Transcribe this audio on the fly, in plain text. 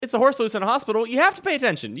It's a horse loose in a hospital. You have to pay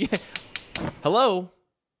attention. Yeah. Hello,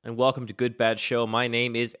 and welcome to Good Bad Show. My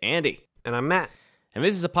name is Andy. And I'm Matt. And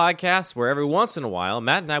this is a podcast where every once in a while,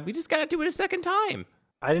 Matt and I, we just got to do it a second time.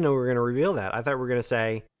 I didn't know we were going to reveal that. I thought we were going to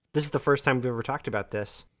say, this is the first time we've ever talked about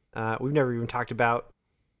this. We've never even talked about...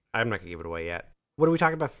 I'm not going to give it away yet. What are we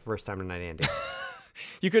talking about for the first time tonight, Andy?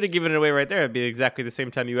 You could have given it away right there. It'd be exactly the same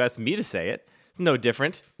time you asked me to say it. No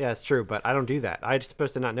different. Yeah, it's true, but I don't do that. I'm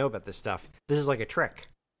supposed to not know about this stuff. This is like a trick.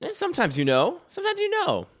 And sometimes you know. Sometimes you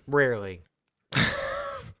know. Rarely.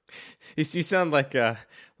 You sound like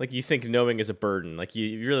you think knowing is a burden. Like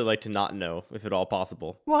you really like to not know, if at all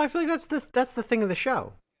possible. Well, I feel like that's the thing of the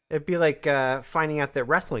show. It'd be like finding out that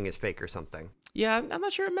wrestling is fake or something. Yeah, I'm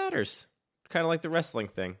not sure it matters. Kind of like the wrestling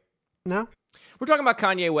thing. No? We're talking about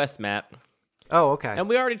Kanye West, Matt. Oh, okay. And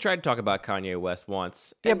we already tried to talk about Kanye West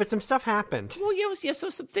once. Yeah, but some stuff happened. Well, yeah, so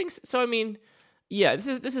some things. So I mean, yeah, this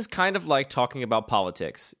is kind of like talking about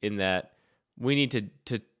politics in that we need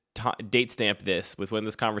to date stamp this with when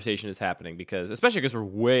this conversation is happening, especially because we're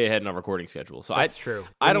way ahead in our recording schedule. So that's true.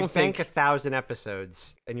 I don't don't think think 1,000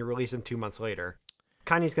 episodes and you release them 2 months later.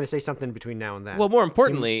 Kanye's going to say something between now and then. Well, more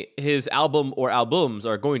importantly, his album or albums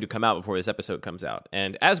are going to come out before this episode comes out.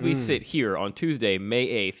 And as we sit here on Tuesday, May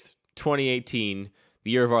 8th, 2018,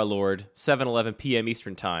 the year of our Lord, 7:11 p.m.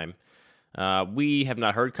 Eastern Time, we have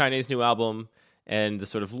not heard Kanye's new album, and the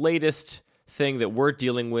sort of latest thing that we're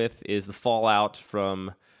dealing with is the fallout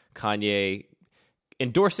from Kanye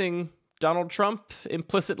endorsing Donald Trump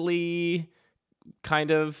implicitly, kind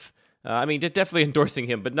of. Definitely endorsing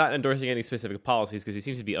him, but not endorsing any specific policies because he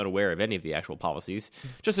seems to be unaware of any of the actual policies.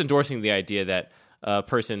 Just endorsing the idea that a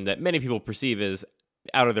person that many people perceive as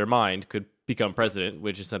out of their mind could become president,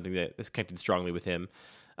 which is something that is connected strongly with him.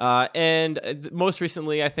 And most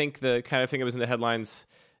recently, I think the kind of thing that was in the headlines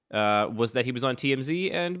was that he was on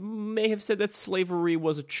TMZ and may have said that slavery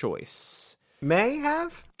was a choice. May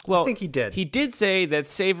have? Well, I think he did. He did say that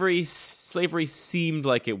slavery seemed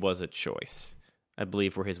like it was a choice, I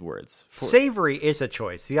believe were his words. Savory is a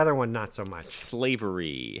choice. The other one, not so much.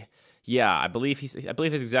 Slavery. Yeah, I believe his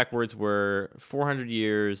exact words were 400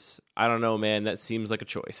 years. I don't know, man. That seems like a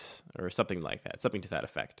choice or something like that. Something to that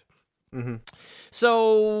effect. Mm-hmm.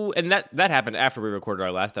 So, and that happened after we recorded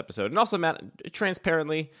our last episode. And also, Matt,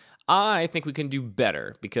 transparently, I think we can do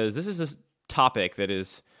better because this is a topic that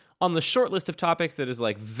is on the short list of topics that is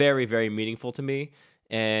like very, very meaningful to me.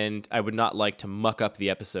 And I would not like to muck up the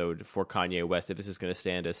episode for Kanye West if this is going to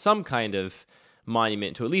stand as some kind of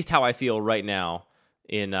monument to at least how I feel right now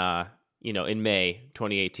in May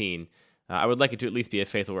 2018. I would like it to at least be a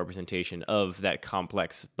faithful representation of that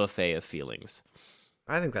complex buffet of feelings.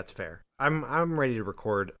 I think that's fair. I'm ready to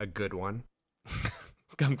record a good one.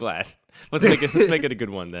 I'm glad. Let's make it a good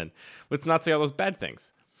one then. Let's not say all those bad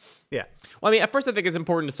things. Yeah. Well, at first I think it's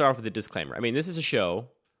important to start off with a disclaimer. This is a show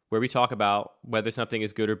where we talk about whether something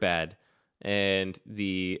is good or bad and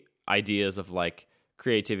the ideas of like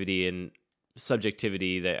creativity and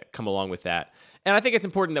subjectivity that come along with that. And I think it's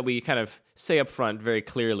important that we kind of say up front very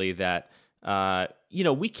clearly that,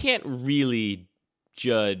 we can't really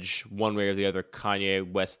judge one way or the other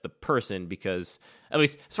Kanye West the person because, at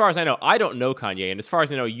least as far as I know, I don't know Kanye. And as far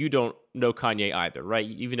as I know, you don't know Kanye either, right?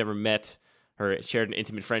 You've never met or shared an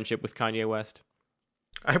intimate friendship with Kanye West?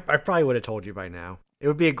 I probably would have told you by now. It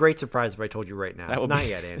would be a great surprise if I told you right now. Not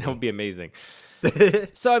yet, Andy. That would be amazing.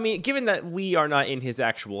 So, given that we are not in his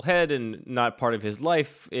actual head and not part of his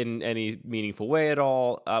life in any meaningful way at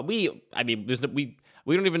all, we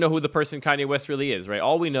don't even know who the person Kanye West really is, right?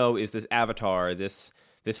 All we know is this avatar, this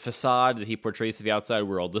facade that he portrays to the outside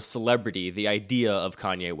world, the celebrity, the idea of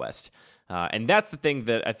Kanye West. And that's the thing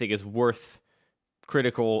that I think is worth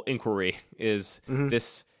critical inquiry, is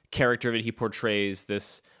this character that he portrays,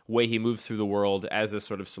 this way he moves through the world as this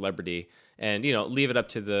sort of celebrity, and leave it up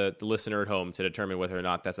to the listener at home to determine whether or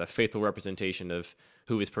not that's a faithful representation of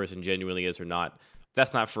who this person genuinely is or not.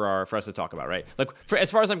 That's not for us to talk about, right? Like,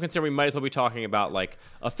 as far as I'm concerned, we might as well be talking about like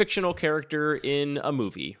a fictional character in a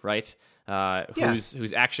movie, right?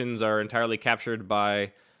 Whose actions are entirely captured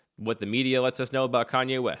by what the media lets us know about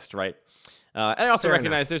Kanye West, right? And I also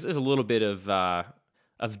recognize there's a little bit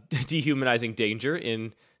of dehumanizing danger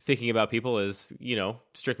in thinking about people as,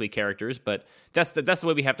 strictly characters, but that's the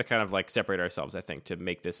way we have to kind of like separate ourselves, I think, to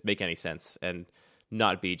make this make any sense and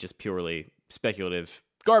not be just purely speculative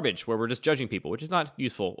garbage where we're just judging people, which is not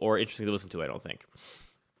useful or interesting to listen to, I don't think.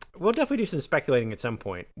 We'll definitely do some speculating at some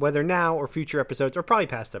point, whether now or future episodes or probably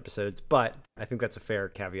past episodes, but I think that's a fair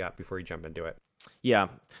caveat before you jump into it. Yeah.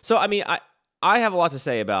 So, I have a lot to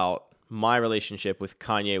say about my relationship with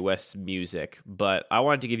Kanye West's music, but I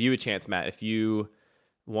wanted to give you a chance, Matt, if you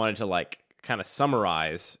wanted to like kind of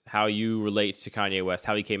summarize how you relate to Kanye West,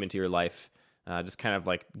 how he came into your life. Just kind of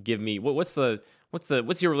like give me what's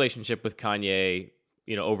your relationship with Kanye,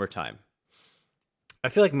 over time? I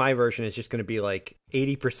feel like my version is just going to be like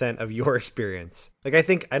 80% of your experience. Like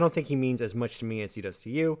I don't think he means as much to me as he does to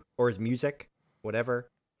you, or his music, whatever.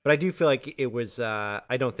 But I do feel like it was.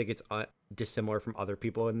 I don't think it's dissimilar from other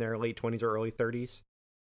people in their late 20s or early 30s.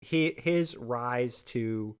 His rise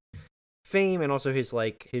to fame, and also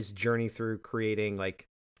his journey through creating like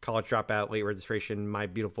College Dropout, Late Registration, My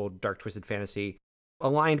Beautiful Dark Twisted Fantasy,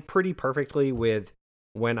 aligned pretty perfectly with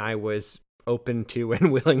when I was open to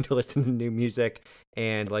and willing to listen to new music,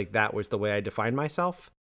 and like that was the way I defined myself.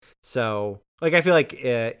 So like I feel like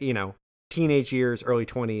teenage years, early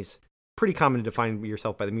 20s, pretty common to define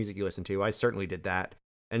yourself by the music you listen to. I certainly did that.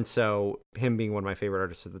 And so him being one of my favorite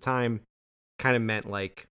artists at the time kind of meant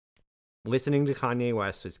like listening to Kanye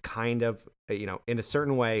West is kind of, in a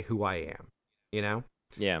certain way, who I am,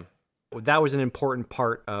 Yeah. That was an important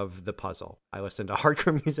part of the puzzle. I listened to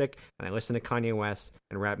hardcore music, and I listened to Kanye West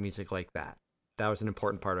and rap music like that. That was an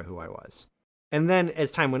important part of who I was. And then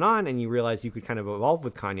as time went on and you realized you could kind of evolve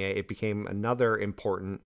with Kanye, it became another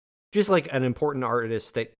important, just like an important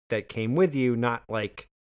artist that came with you, not like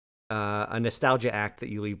a nostalgia act that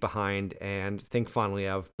you leave behind and think fondly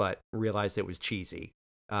of, but realize it was cheesy.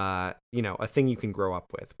 A thing you can grow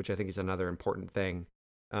up with, which I think is another important thing,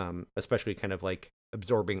 especially kind of like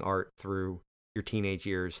absorbing art through your teenage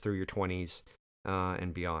years, through your 20s,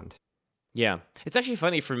 and beyond. Yeah. It's actually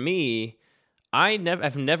funny for me.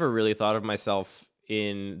 I've never really thought of myself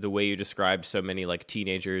in the way you described so many like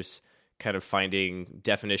teenagers kind of finding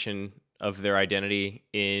definition of their identity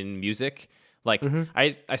in music. Like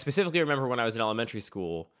I specifically remember when I was in elementary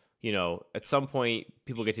school, at some point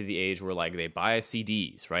people get to the age where like they buy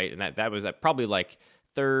CDs, right? And that was at probably like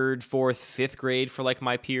 3rd, 4th, 5th grade for like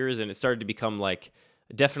my peers, and it started to become like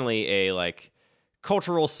definitely a like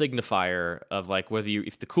cultural signifier of like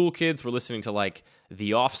if the cool kids were listening to like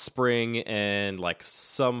The Offspring and like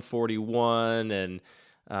Sum 41 and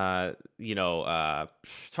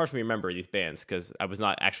it's hard for me to remember these bands because I was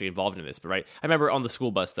not actually involved in this, but right, I remember on the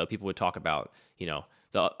school bus though people would talk about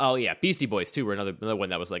Beastie Boys too were another one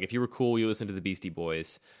that was like if you were cool you listened to the Beastie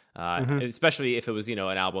Boys, especially if it was an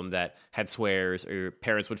album that had swears or your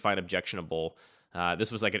parents would find objectionable.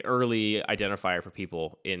 This was like an early identifier for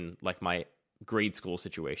people in like my grade school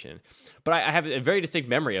situation. But I have a very distinct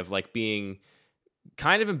memory of like being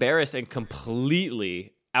kind of embarrassed and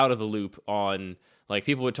completely out of the loop on like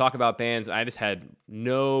people would talk about bands. I just had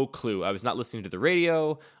no clue. I was not listening to the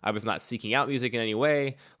radio. I was not seeking out music in any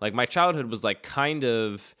way. Like my childhood was like kind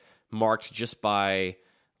of marked just by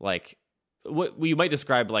like what you might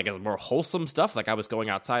describe like as more wholesome stuff. Like I was going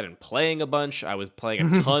outside and playing a bunch. I was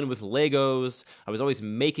playing a ton with Legos. I was always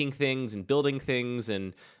making things and building things.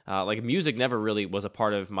 And like music never really was a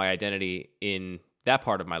part of my identity in that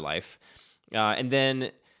part of my life. And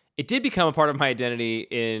then it did become a part of my identity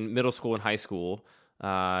in middle school and high school.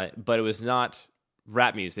 But it was not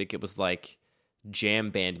rap music. It was like jam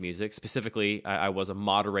band music. Specifically, I was a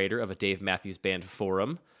moderator of a Dave Matthews Band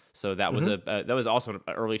forum. So that was that was also an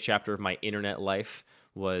early chapter of my internet life.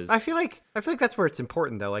 I feel like that's where it's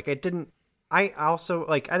important though. Like I didn't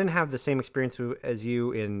have the same experience as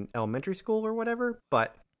you in elementary school or whatever,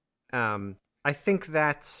 but I think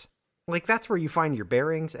that's where you find your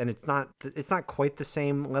bearings, and it's not quite the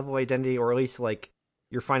same level of identity, or at least like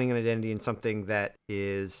you're finding an identity in something that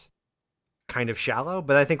is kind of shallow.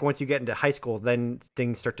 But I think once you get into high school, then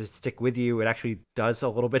things start to stick with you. It actually does a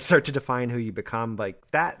little bit start to define who you become. Like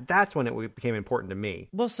that's when it became important to me.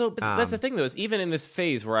 Well, but that's the thing though, is even in this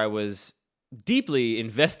phase where I was deeply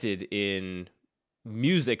invested in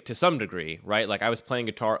music to some degree, right? Like I was playing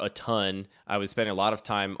guitar a ton. I was spending a lot of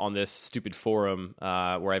time on this stupid forum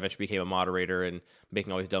where I eventually became a moderator and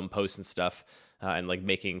making all these dumb posts and stuff. And like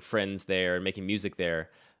making friends there and making music there,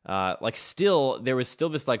 there was still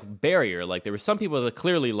this like barrier. Like there were some people that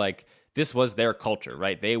clearly like this was their culture,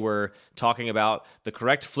 right? They were talking about the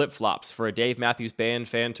correct flip-flops for a Dave Matthews Band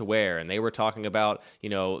fan to wear, and they were talking about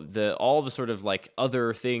all the sort of like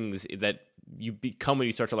other things that you become when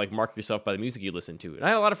you start to like mark yourself by the music you listen to. And I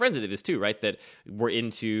had a lot of friends that did this too, right? That were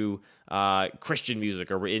into Christian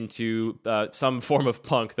music or were into some form of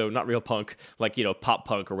punk, though not real punk, like, pop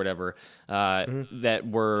punk or whatever,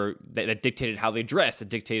 that dictated how they dressed. It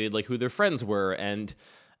dictated like who their friends were. And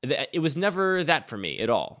it was never that for me at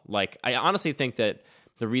all. Like, I honestly think that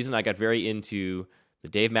the reason I got very into the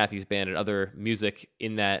Dave Matthews Band and other music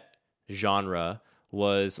in that genre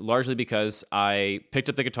was largely because I picked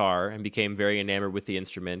up the guitar and became very enamored with the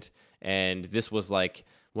instrument. And this was like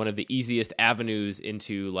one of the easiest avenues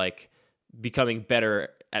into like becoming better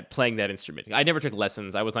at playing that instrument. I never took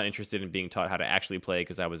lessons. I was not interested in being taught how to actually play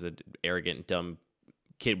because I was an arrogant, dumb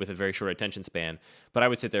kid with a very short attention span. But I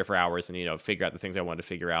would sit there for hours and, figure out the things I wanted to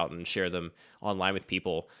figure out and share them online with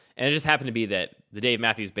people. And it just happened to be that the Dave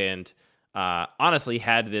Matthews Band honestly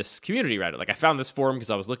had this community around it. Like I found this forum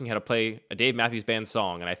because I was looking how to play a Dave Matthews Band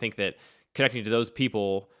song. And I think that connecting to those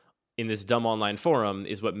people in this dumb online forum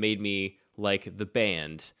is what made me like the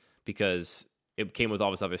band, because it came with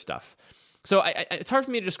all this other stuff. So it's hard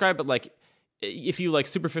for me to describe, but like if you like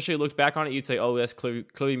superficially looked back on it, you'd say, oh, yes,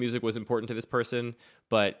 clearly music was important to this person,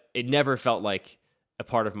 but it never felt like a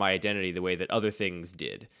part of my identity the way that other things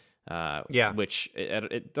did. Which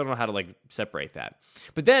I don't know how to like separate that.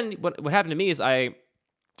 But then what happened to me is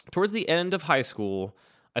towards the end of high school,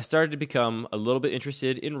 I started to become a little bit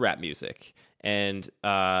interested in rap music. And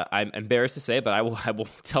I'm embarrassed to say, but I will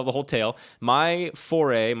tell the whole tale. My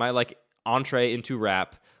foray, my like entree into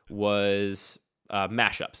rap was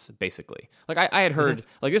mashups, basically. Like I had heard,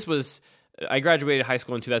 like this was, I graduated high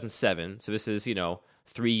school in 2007, so this is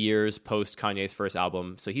 3 years post Kanye's first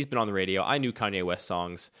album. So he's been on the radio. I knew Kanye West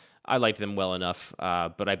songs. I liked them well enough,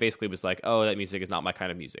 but I basically was like, oh, that music is not my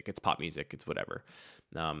kind of music. It's pop music. It's whatever.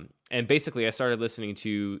 And basically, I started listening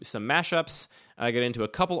to some mashups. I got into a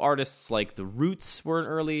couple artists, like The Roots were an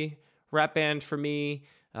early rap band for me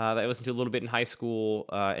that I listened to a little bit in high school,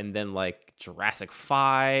 and then like Jurassic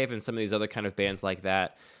 5 and some of these other kind of bands like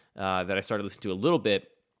that that I started listening to a little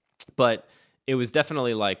bit. But it was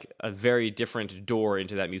definitely like a very different door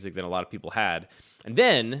into that music than a lot of people had. And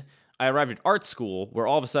then I arrived at art school, where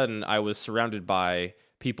all of a sudden I was surrounded by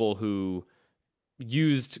people who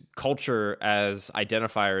used culture as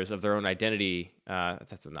identifiers of their own identity.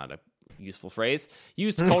 That's not a useful phrase.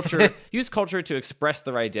 Used culture to express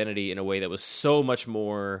their identity in a way that was so much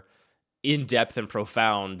more in-depth and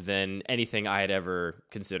profound than anything I had ever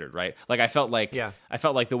considered, right? Like I felt like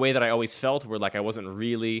the way that I always felt, where like I wasn't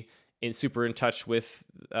really super in touch with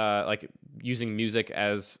like using music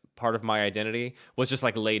as part of my identity, was just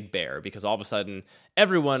like laid bare, because all of a sudden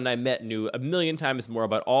everyone I met knew a million times more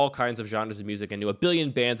about all kinds of genres of music and knew a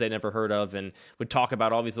billion bands I'd never heard of, and would talk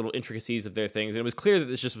about all these little intricacies of their things. And it was clear that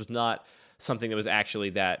this just was not something that was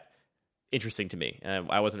actually that interesting to me, and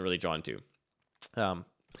I wasn't really drawn to.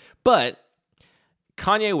 But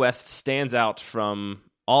Kanye West stands out from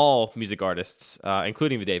all music artists,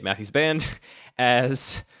 including the Dave Matthews Band,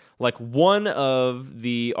 as like one of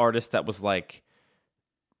the artists that was like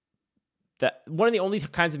that, one of the only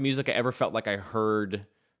kinds of music I ever felt like I heard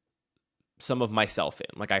some of myself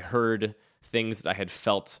in. Like I heard things that I had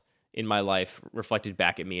felt in my life reflected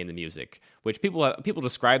back at me in the music, which people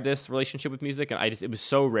describe this relationship with music, and it was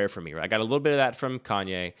so rare for me. Right? I got a little bit of that from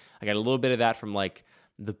Kanye. I got a little bit of that from like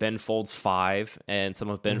the Ben Folds 5 and some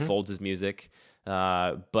of Ben Folds' music.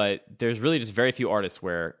 But there's really just very few artists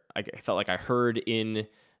where I felt like I heard in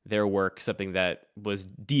their work something that was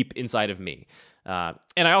deep inside of me. And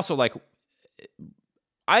I also like,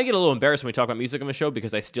 I get a little embarrassed when we talk about music on the show,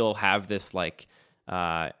 because I still have this like,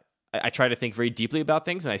 I try to think very deeply about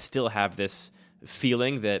things, and I still have this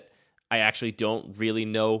feeling that I actually don't really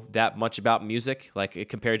know that much about music, like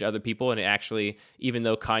compared to other people. And it actually, even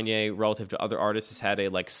though Kanye relative to other artists has had a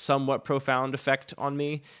like somewhat profound effect on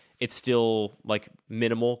me, it's still like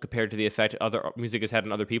minimal compared to the effect other music has had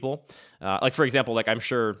on other people. Like for example, like I'm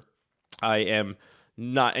sure I am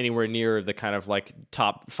not anywhere near the kind of like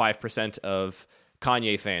top 5% of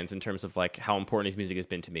Kanye fans in terms of like how important his music has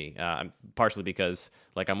been to me. Partially because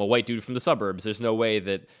like I'm a white dude from the suburbs. There's no way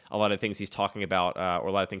that a lot of things he's talking about or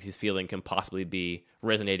a lot of things he's feeling can possibly be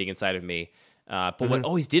resonating inside of me. But what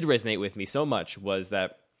always did resonate with me so much was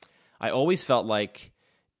that I always felt like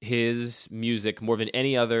his music, more than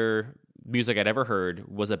any other music I'd ever heard,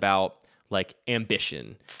 was about like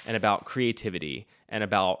ambition and about creativity and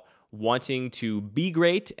about wanting to be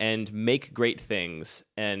great and make great things.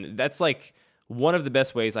 And that's like one of the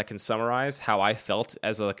best ways I can summarize how I felt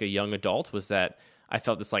as like a young adult, was that I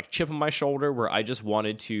felt this like chip on my shoulder where I just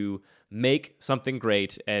wanted to make something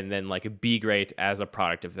great and then like be great as a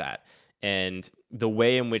product of that. And the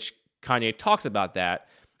way in which Kanye talks about that,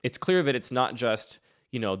 it's clear that it's not just,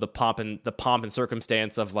 the pomp and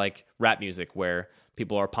circumstance of like rap music, where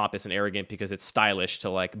people are pompous and arrogant because it's stylish to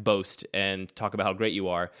like boast and talk about how great you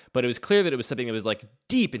are. But it was clear that it was something that was like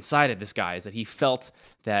deep inside of this guy, is that he felt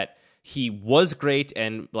that he was great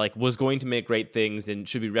and like was going to make great things and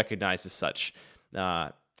should be recognized as such.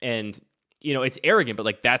 And it's arrogant, but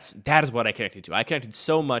like that is what I connected to. I connected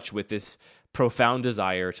so much with this profound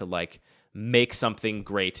desire to like make something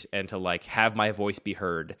great and to like have my voice be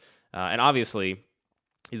heard. And obviously,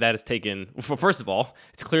 that has taken. First of all,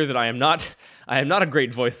 it's clear that I am not a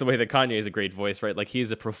great voice the way that Kanye is a great voice, right? Like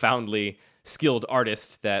he's a profoundly skilled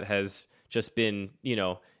artist that has just been,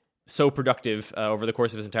 so productive over the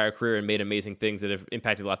course of his entire career and made amazing things that have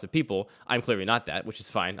impacted lots of people. I'm clearly not that, which is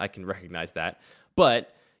fine. I can recognize that.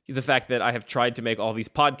 But the fact that I have tried to make all these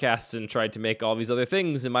podcasts and tried to make all these other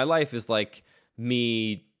things in my life is like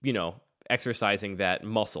me, exercising that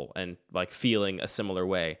muscle and like feeling a similar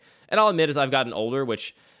way. And I'll admit, as I've gotten older,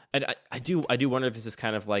 which I do wonder if this is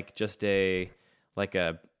kind of like just a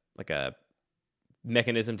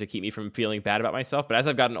mechanism to keep me from feeling bad about myself. But as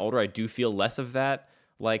I've gotten older, I do feel less of that,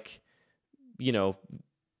 like,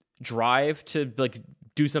 drive to like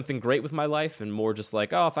do something great with my life, and more just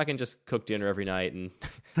like, oh, if I can just cook dinner every night and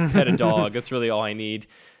pet a dog, that's really all I need.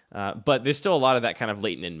 But there's still a lot of that kind of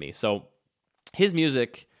latent in me. So his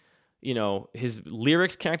music, his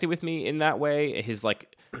lyrics connected with me in that way. His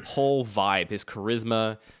like whole vibe, his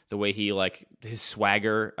charisma, the way he like his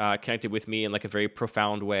swagger connected with me in like a very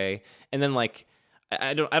profound way. And then like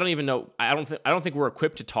I don't even know. I don't think we're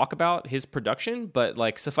equipped to talk about his production, but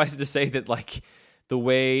like suffice it to say that like the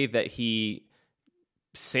way that he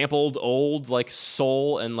sampled old like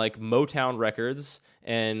soul and like Motown records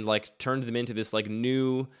and like turned them into this like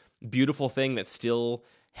new beautiful thing that still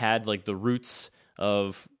had like the roots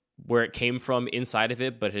of where it came from inside of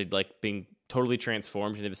it, but had like been totally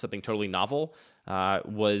transformed into something totally novel, it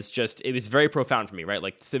was very profound for me, right?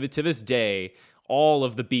 Like to this day, all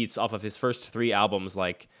of the beats off of his first 3 albums,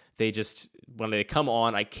 like they just, when they come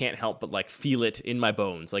on, I can't help but like feel it in my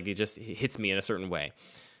bones. Like it just hits me in a certain way.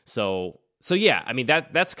 So yeah, I mean,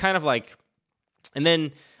 that's kind of like, and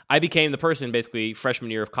then I became the person basically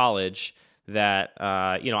freshman year of college that,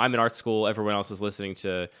 I'm in art school. Everyone else is listening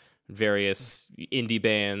to various indie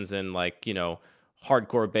bands and like,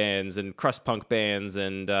 hardcore bands and crust punk bands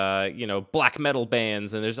and, black metal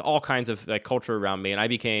bands. And there's all kinds of like culture around me. And I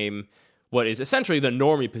became what is essentially the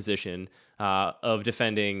normie position of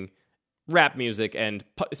defending rap music and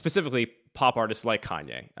specifically pop artists like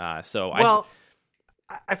Kanye.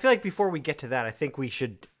 I feel like before we get to that, I think we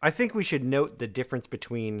should note the difference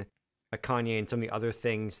between a Kanye and some of the other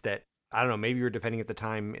things that, I don't know, maybe you were defending at the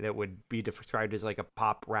time that would be described as like a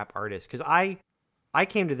pop rap artist. Because I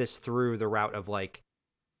came to this through the route of like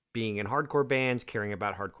being in hardcore bands, caring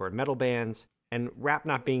about hardcore metal bands, and rap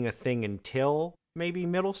not being a thing until maybe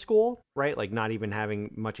middle school, right? Like not even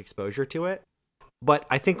having much exposure to it. But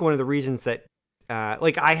I think one of the reasons that,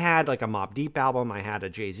 like I had like a Mobb Deep album, I had a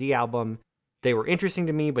Jay-Z album. They were interesting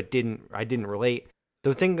to me, but I didn't relate.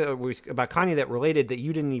 The thing that was about Kanye that related that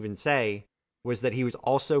you didn't even say was that he was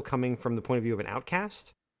also coming from the point of view of an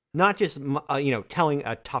outcast. Not just, telling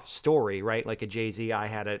a tough story, right? Like a Jay-Z, I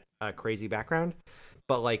had a crazy background.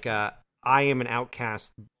 But like, I am an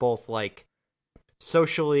outcast both like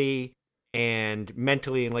socially and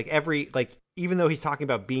mentally, and like even though he's talking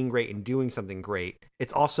about being great and doing something great,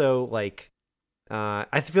 it's also like,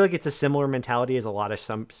 I feel like it's a similar mentality as a lot of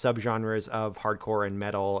some subgenres of hardcore and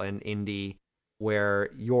metal and indie, where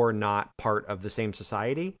you're not part of the same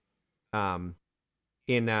society, but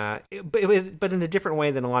in a different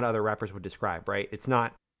way than a lot of other rappers would describe, right? It's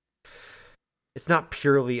not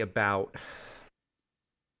purely about,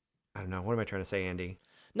 I don't know, what am I trying to say, Andy?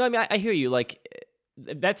 No, I mean, I hear you. Like,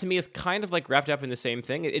 that to me is kind of like wrapped up in the same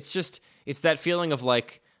thing. It's that feeling of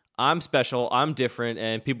like, I'm special, I'm different,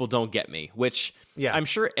 and people don't get me, which I'm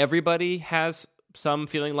sure everybody has some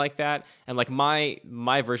feeling like that. And like my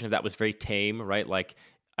version of that was very tame, right? Like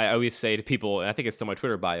I always say to people, and I think it's still my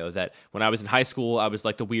Twitter bio, that when I was in high school, I was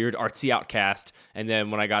like the weird artsy outcast. And then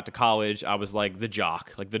when I got to college, I was like the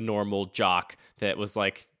jock, like the normal jock that was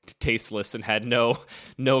like tasteless and had no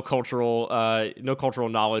cultural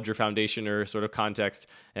knowledge or foundation or sort of context,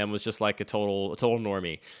 and was just like a total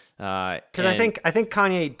normie. Because I think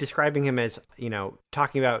Kanye describing him as,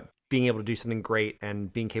 talking about being able to do something great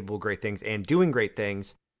and being capable of great things and doing great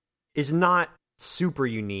things is not super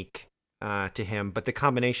unique to him, but the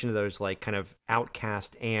combination of those like kind of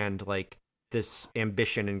outcast and like this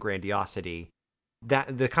ambition and grandiosity,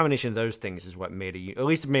 that the combination of those things is what made it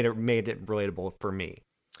relatable for me.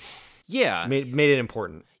 Yeah, made it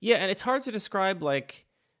important. Yeah, and it's hard to describe. Like,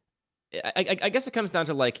 I guess it comes down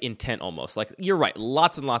to like intent almost. Like, you're right.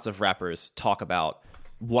 Lots and lots of rappers talk about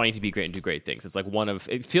wanting to be great and do great things. It's like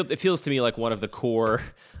it feels to me like one of the core,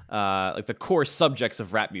 like the core subjects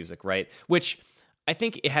of rap music, right? Which I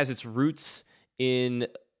think it has its roots in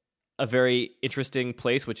a very interesting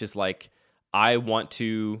place, which is like, I want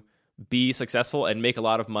to be successful and make a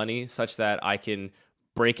lot of money such that I can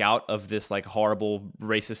break out of this like horrible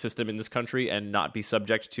racist system in this country and not be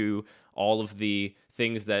subject to all of the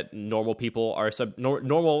things that normal people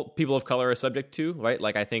of color are subject to, right?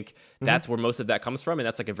 Like I think that's where most of that comes from, and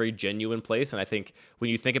that's like a very genuine place. And I think when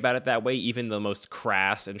you think about it that way, even the most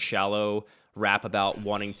crass and shallow rap about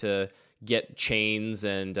wanting to get chains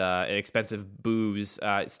and expensive booze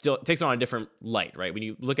still takes on a different light, right? When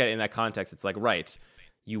you look at it in that context, it's like, right,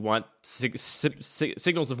 you want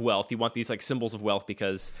signals of wealth. You want these like symbols of wealth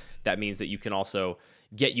because that means that you can also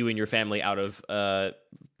get you and your family out of a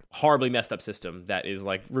horribly messed up system that is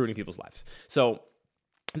like ruining people's lives. So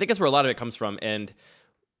I think that's where a lot of it comes from. And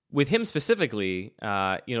with him specifically,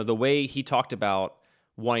 the way he talked about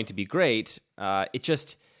wanting to be great,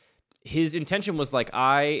 his intention was like,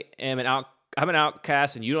 I'm an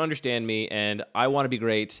outcast and you don't understand me and I want to be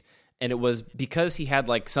great. And it was because he had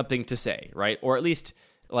like something to say, right? Or at least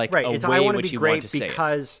like a way in which he wanted to say it.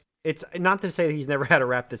 Because it's not to say that he's never had a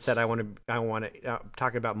rap that said, I want to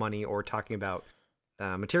talking about money or talking about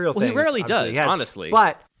material things. He rarely does, honestly.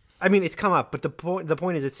 But I mean, it's come up. But the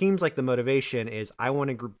point is, it seems like the motivation is I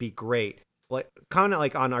want to be great, like kind of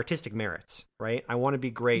like on artistic merits, right? I want to be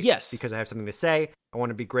great, because I have something to say. I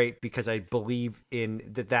want to be great because I believe in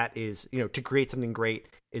that is, to create something great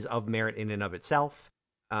is of merit in and of itself.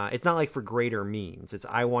 It's not like for greater means. It's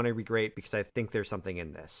I want to be great because I think there's something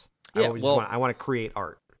in this. I want to create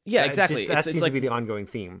art. Yeah, exactly. That seems to be the ongoing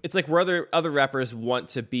theme. It's like where other rappers want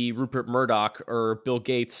to be Rupert Murdoch or Bill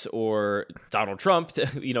Gates or Donald Trump,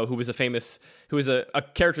 who was a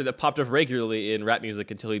character that popped up regularly in rap music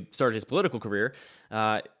until he started his political career.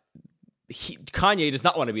 Kanye does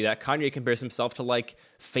not want to be that. Kanye compares himself to like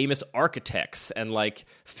famous architects and like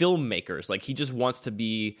filmmakers. Like he just wants to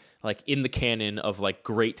be like in the canon of like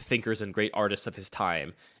great thinkers and great artists of his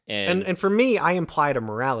time. And for me, I implied a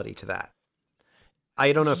morality to that.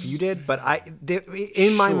 I don't know if you did, but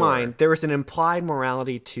in my mind, there was an implied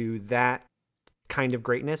morality to that kind of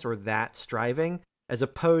greatness or that striving, as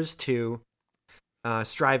opposed to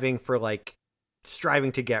striving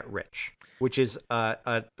to get rich, which is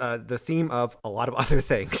the theme of a lot of other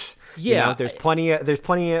things. Yeah, there's plenty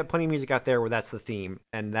of music out there where that's the theme,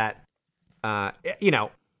 and that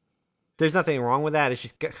there's nothing wrong with that. It's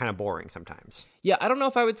just kind of boring sometimes. Yeah, I don't know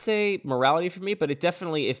if I would say morality for me, but it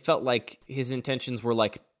felt like his intentions were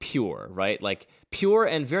like pure, right? Like pure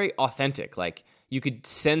and very authentic. Like you could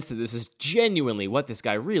sense that this is genuinely what this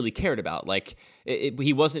guy really cared about. Like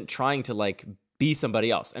he wasn't trying to like be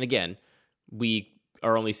somebody else. And again, we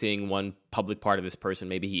are only seeing one public part of this person.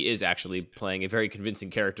 Maybe he is actually playing a very convincing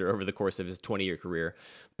character over the course of his 20-year career.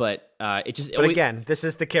 But again, this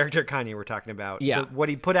is the character Kanye we're talking about. Yeah, what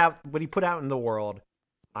he put out in the world,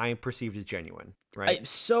 I perceived as genuine. Right,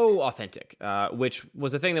 so authentic, which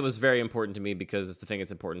was a thing that was very important to me because it's the thing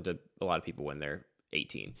that's important to a lot of people when they're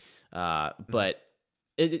 18. But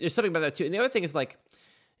there's something about that too. And the other thing is like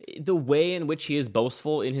the way in which he is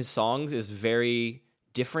boastful in his songs is very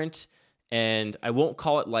different. And I won't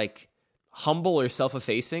call it like humble or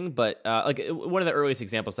self-effacing, but like one of the earliest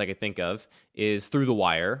examples I could think of is Through the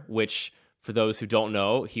Wire, which for those who don't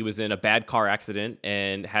know, he was in a bad car accident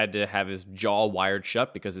and had to have his jaw wired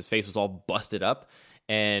shut because his face was all busted up,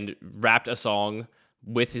 and rapped a song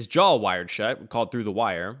with his jaw wired shut called Through the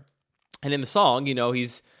Wire. And in the song,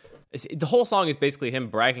 the whole song is basically him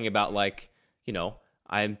bragging about like,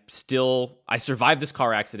 I survived this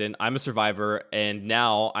car accident. I'm a survivor. And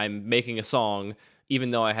now I'm making a song,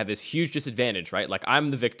 even though I have this huge disadvantage, right? Like I'm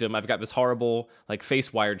the victim. I've got this horrible, like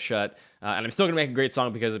face wired shut. And I'm still going to make a great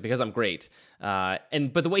song because I'm great. But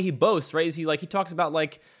the way he boasts, right, is he talks about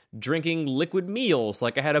like drinking liquid meals.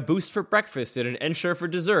 Like I had a Boost for breakfast and an Ensure for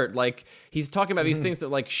dessert. Like he's talking about these things that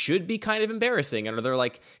like should be kind of embarrassing. And they're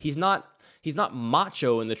like, he's not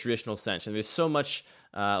macho in the traditional sense. And there's so much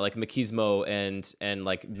like machismo and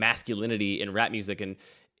like masculinity in rap music, and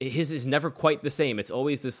his is never quite the same. It's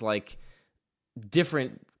always this like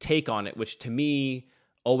different take on it, which to me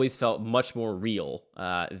always felt much more real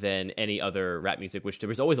than any other rap music, which there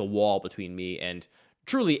was always a wall between me and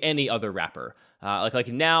truly any other rapper. Like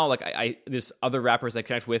now, like I there's other rappers I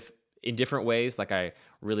connect with in different ways. Like I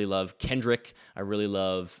really love Kendrick. I really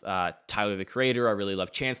love Tyler, the Creator. I really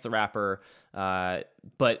love Chance the Rapper.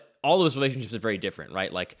 But all those relationships are very different,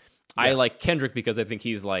 right? Like I like Kendrick because I think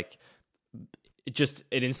he's like just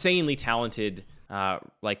an insanely talented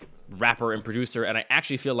like rapper and producer. And I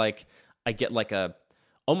actually feel like I get like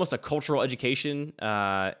almost a cultural education.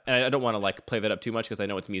 And I don't want to like play that up too much because I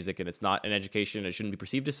know it's music and it's not an education. It shouldn't be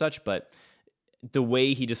perceived as such. But the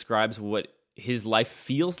way he describes what his life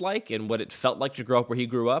feels like and what it felt like to grow up where he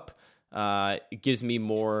grew up, it gives me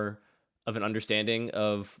more of an understanding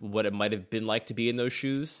of what it might have been like to be in those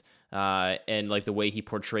shoes. And like the way he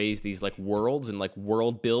portrays these like worlds and like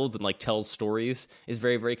world builds and like tells stories is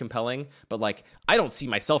very, very compelling. But like, I don't see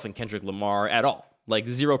myself in Kendrick Lamar at all. Like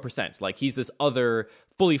 0%. Like he's this other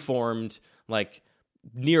fully formed, like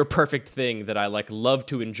near perfect thing that I like love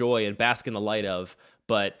to enjoy and bask in the light of.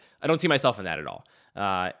 But I don't see myself in that at all.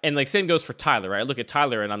 And like same goes for Tyler, right? I look at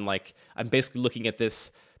Tyler and I'm basically looking at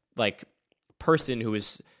this like person who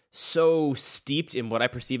is so steeped in what I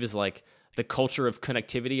perceive as like the culture of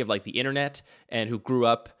connectivity of like the internet, and who grew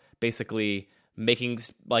up basically making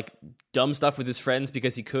like dumb stuff with his friends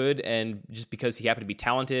because he could, and just because he happened to be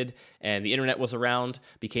talented and the internet was around,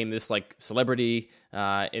 became this like celebrity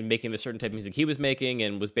in making the certain type of music he was making,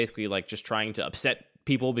 and was basically like just trying to upset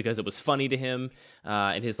people because it was funny to him.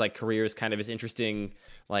 And his like career is kind of as interesting.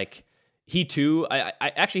 Like he too, I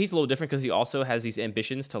actually he's a little different because he also has these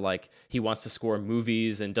ambitions to like, he wants to score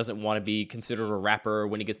movies and doesn't want to be considered a rapper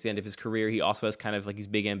when he gets to the end of his career. He also has kind of like these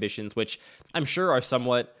big ambitions, which I'm sure are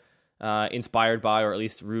somewhat inspired by, or at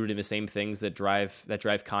least rooted in the same things that drive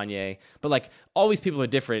Kanye. But like all these people are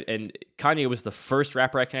different, and Kanye was the first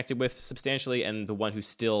rapper I connected with substantially, and the one who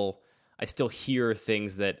I still hear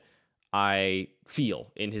things that I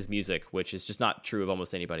feel in his music, which is just not true of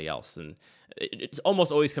almost anybody else. And it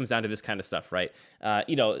almost always comes down to this kind of stuff, right?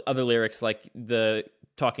 Other lyrics like the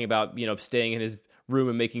talking about, staying in his room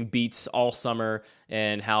and making beats all summer,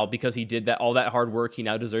 and how because he did all that hard work, he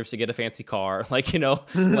now deserves to get a fancy car. Like,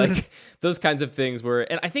 like those kinds of things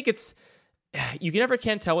and I think you never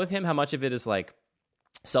can tell with him how much of it is like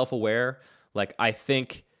self-aware. Like, I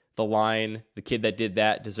think the line, "the kid that did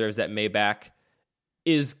that deserves that Maybach,"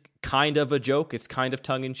 is kind of a joke. It's kind of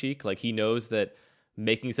tongue-in-cheek. Like, he knows that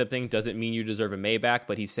making something doesn't mean you deserve a Maybach,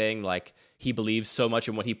 but he's saying like he believes so much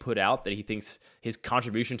in what he put out that he thinks his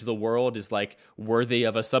contribution to the world is like worthy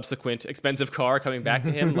of a subsequent expensive car coming back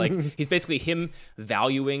to him. Like, he's basically him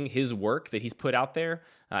valuing his work that he's put out there,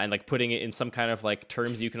 and like putting it in some kind of like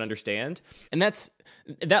terms you can understand. And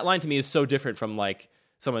that line to me is so different from like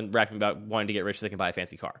someone rapping about wanting to get rich so they can buy a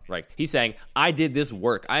fancy car. Right? He's saying, I did this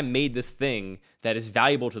work. I made this thing that is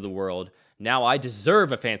valuable to the world. Now I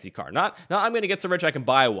deserve a fancy car. Not I'm going to get so rich I can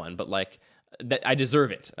buy one, but like that I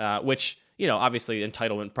deserve it. Which, obviously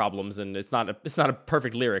entitlement problems, and it's not a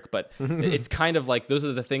perfect lyric, but it's kind of like those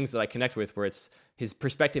are the things that I connect with, where it's his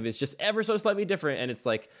perspective is just ever so slightly different, and it's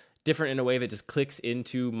like different in a way that just clicks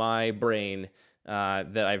into my brain,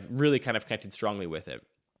 that I've really kind of connected strongly with it.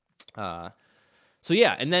 So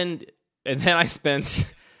yeah, and then I spent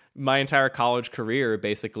my entire college career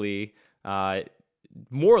basically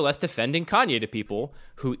more or less defending Kanye to people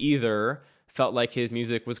who either felt like his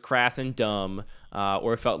music was crass and dumb,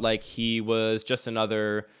 or felt like he was just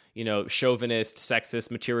another, chauvinist,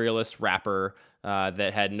 sexist, materialist rapper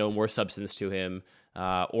that had no more substance to him,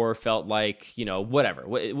 or felt like, whatever.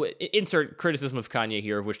 Insert criticism of Kanye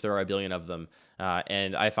here, of which there are a billion of them.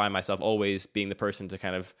 And I find myself always being the person to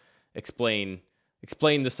kind of explain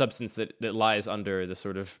the substance that lies under the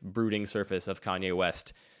sort of brooding surface of Kanye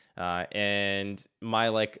West. And my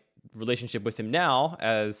like relationship with him now,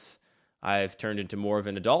 as I've turned into more of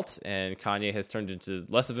an adult and Kanye has turned into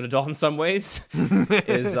less of an adult in some ways,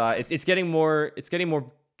 is it's getting more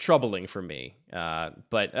troubling for me.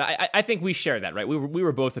 But I think we share that, right? We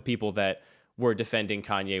were both the people that were defending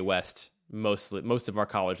Kanye West most of our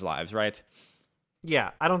college lives, right?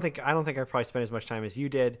 Yeah, I don't think I probably spent as much time as you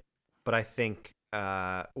did, but I think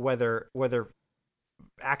whether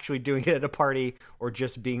actually doing it at a party or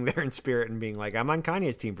just being there in spirit and being like, I'm on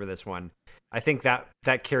Kanye's team for this one, I think that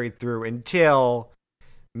carried through until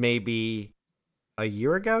maybe a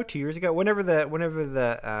year ago, 2 years ago, whenever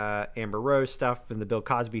the Amber Rose stuff and the Bill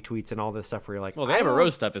Cosby tweets and all this stuff where you're like, well, the Amber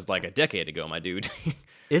Rose stuff is like a decade ago, my dude.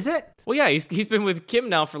 Is it? Well, yeah, he's been with Kim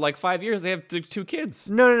now for like 5 years. They have two kids.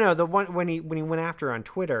 No. The one when he went after her on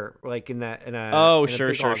Twitter, like in a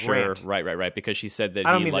sure. Rant. Right. Because she said that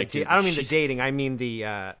I don't he mean liked. I don't mean the dating. I mean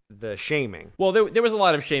the shaming. Well, there was a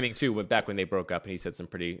lot of shaming too back when they broke up, and he said some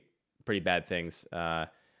pretty bad things.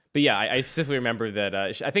 But yeah, I specifically remember that.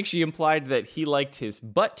 I think she implied that he liked his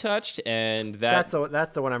butt touched, and that's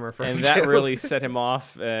the one I'm referring to. And that really set him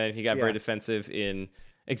off, and he got very defensive in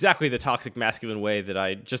exactly the toxic masculine way that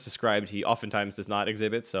I just described. He oftentimes does not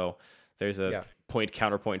exhibit. So there's a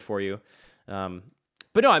counterpoint for you. But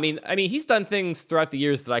no, I mean, he's done things throughout the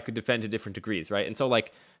years that I could defend to different degrees, right? And so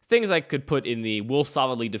like things I could put in the "will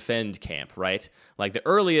solidly defend" camp, right? Like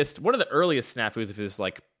one of the earliest snafus of his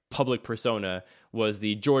like public persona was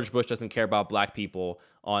the George Bush doesn't care about black people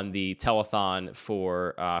on the telethon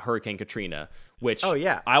for Hurricane Katrina, which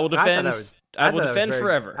I will defend. I will defend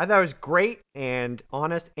forever. I thought it was great and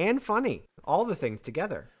honest and funny. All the things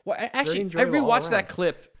together. Well, I rewatched that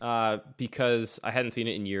clip because I hadn't seen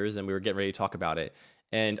it in years, and we were getting ready to talk about it.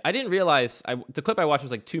 And I didn't realize the clip I watched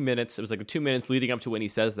was like 2 minutes. It was like 2 minutes leading up to when he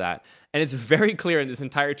says that, and it's very clear in this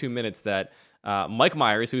entire 2 minutes that Mike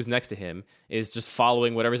Myers, who's next to him, is just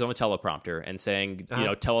following whatever's on the teleprompter and saying,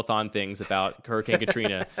 telethon things about Hurricane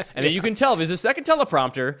Katrina. And then you can tell there's a second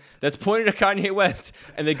teleprompter that's pointed at Kanye West,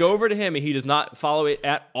 and they go over to him, and he does not follow it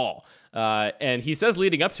at all. And he says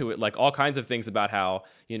leading up to it, like all kinds of things about how,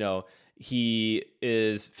 he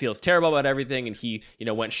feels terrible about everything, and he,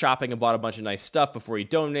 went shopping and bought a bunch of nice stuff before he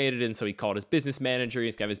donated, and so he called his business manager.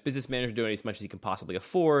 He's got his business manager donate as much as he can possibly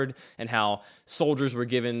afford, and how soldiers were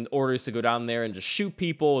given orders to go down there and just shoot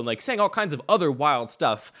people, and like saying all kinds of other wild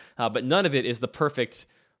stuff. But none of it is the perfect,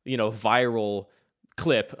 viral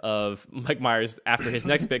clip of Mike Myers after his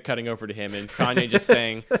next bit cutting over to him and Kanye just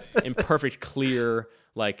saying in perfect, clear,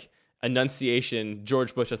 like, enunciation,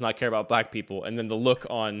 George Bush does not care about black people, and then the look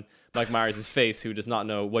on Mike Myers' face, who does not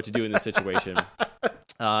know what to do in this situation.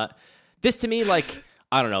 This to me, like,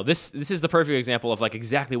 I don't know, this is the perfect example of like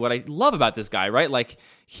exactly what I love about this guy, right? Like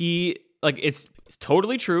it's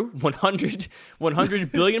totally true, 100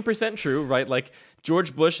 billion% true, right? Like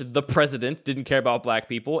George Bush, the president, didn't care about black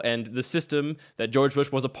people, and the system that George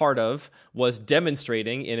Bush was a part of was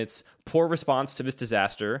demonstrating in its poor response to this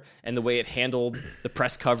disaster and the way it handled the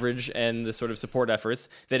press coverage and the sort of support efforts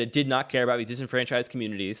that it did not care about these disenfranchised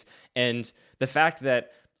communities. And the fact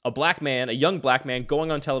that a young black man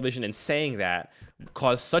going on television and saying that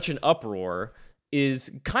caused such an uproar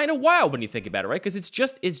is kind of wild when you think about it, right? Because it's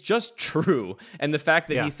just true. And the fact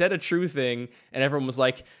that he said a true thing and everyone was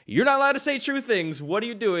like, you're not allowed to say true things. What are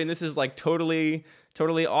you doing? This is like totally,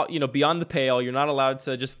 beyond the pale. You're not allowed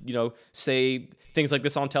to just, say things like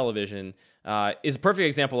this on television, is a perfect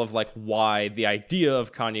example of like why the idea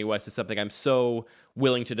of Kanye West is something I'm so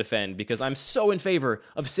willing to defend, because I'm so in favor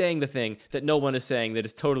of saying the thing that no one is saying that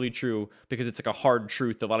is totally true, because it's like a hard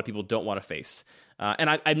truth that a lot of people don't want to face.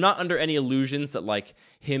 And I'm not under any illusions that like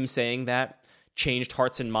him saying that changed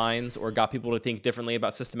hearts and minds or got people to think differently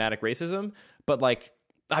about systematic racism. But like,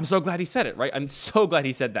 I'm so glad he said it, right? I'm so glad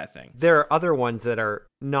he said that thing. There are other ones that are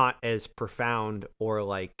not as profound or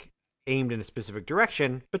like aimed in a specific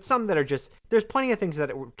direction, but some that are just, there's plenty of things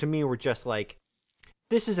that to me were just like,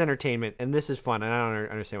 this is entertainment and this is fun, and I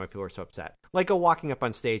don't understand why people are so upset. Like walking up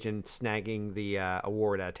on stage and snagging the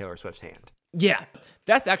award out of Taylor Swift's hand. Yeah,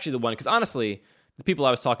 that's actually the one, because honestly, the people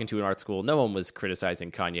I was talking to in art school, no one was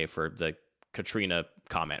criticizing Kanye for the Katrina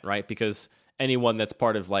comment, right? Because anyone that's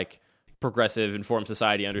part of like progressive, informed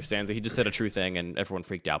society understands that he just said a true thing, and everyone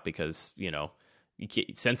freaked out because,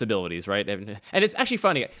 sensibilities, right? And it's actually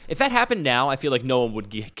funny. If that happened now, I feel like no one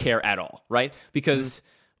would care at all, right? Because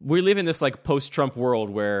we live in this like post-Trump world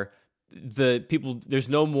where there's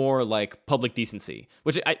no more like public decency,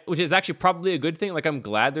 which is actually probably a good thing. Like, I'm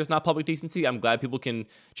glad there's not public decency. I'm glad people can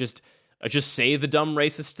just say the dumb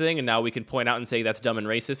racist thing, and now we can point out and say that's dumb and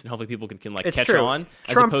racist, and hopefully people can like catch on,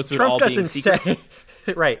 as opposed to it all being secret.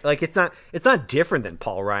 Right, like it's not different than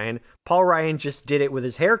Paul Ryan. Paul Ryan just did it with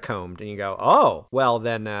his hair combed, and you go, oh, well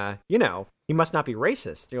then, he must not be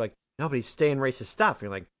racist. You're like, no, but he's saying racist stuff. And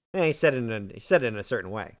you're like, he said it in a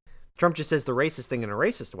certain way. Trump just says the racist thing in a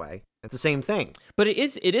racist way. It's the same thing. But it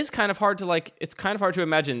is kind of hard to like. It's kind of hard to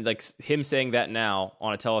imagine like him saying that now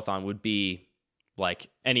on a telethon would be like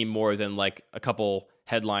any more than like a couple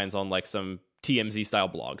headlines on like some TMZ style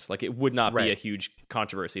blogs. Like, it would not be a huge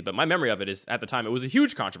controversy. But my memory of it is, at the time, it was a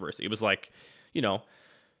huge controversy. It was like,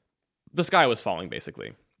 the sky was falling,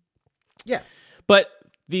 basically. Yeah. But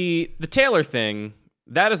the Taylor thing,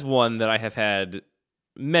 that is one that I have had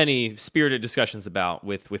many spirited discussions about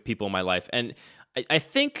with people in my life. And I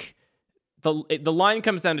think the line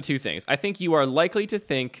comes down to two things. I think you are likely to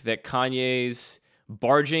think that Kanye's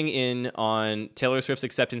barging in on Taylor Swift's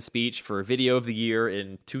acceptance speech for Video of the Year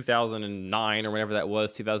in 2009 or whenever that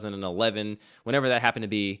was, 2011, whenever that happened to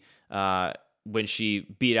be, when she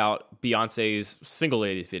beat out Beyonce's Single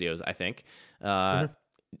Ladies videos, I think.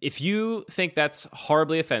 If you think that's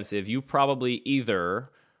horribly offensive, you probably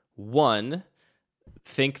either, one,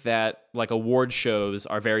 think that like award shows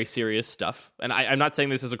are very serious stuff. And I'm not saying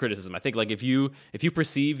this as a criticism. I think like if you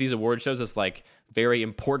perceive these award shows as like very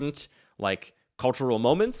important, like cultural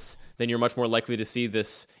moments, then you're much more likely to see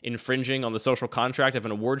this infringing on the social contract of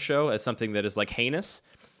an award show as something that is like heinous.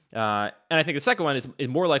 And I think the second one is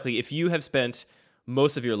more likely if you have spent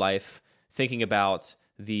most of your life thinking about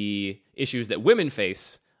the issues that women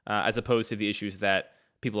face as opposed to the issues that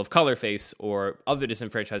people of color face or other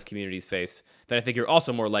disenfranchised communities face, then I think you're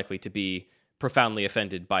also more likely to be profoundly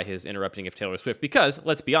offended by his interrupting of Taylor Swift because,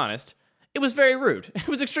 let's be honest, it was very rude. It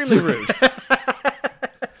was extremely rude.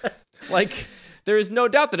 Like, there is no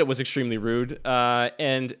doubt that it was extremely rude,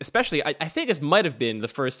 and especially, I think this might have been the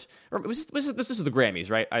first. Or this was the Grammys,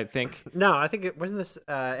 right? I think. No, I think it wasn't this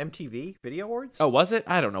MTV Video Awards. Oh, was it?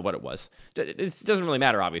 I don't know what it was. It doesn't really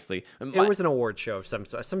matter, obviously. It was an award show of some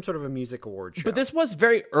sort of a music award show. But this was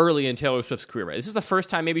very early in Taylor Swift's career, right? This is the first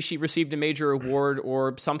time maybe she received a major award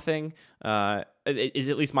or something. Is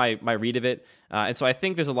at least my read of it, and so I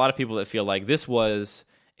think there's a lot of people that feel like this was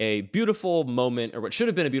a beautiful moment, or what should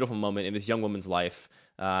have been a beautiful moment in this young woman's life,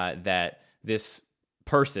 that this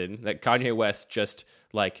person, that Kanye West, just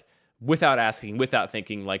like without asking, without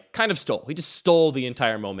thinking, like kind of stole. He just stole the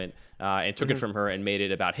entire moment and took it from her and made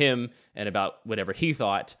it about him and about whatever he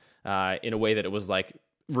thought in a way that it was like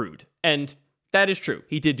rude. And that is true.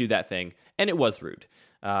 He did do that thing, and it was rude.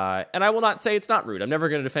 And I will not say it's not rude. I'm never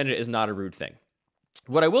going to defend it as not a rude thing.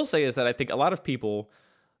 What I will say is that I think a lot of people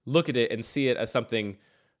look at it and see it as something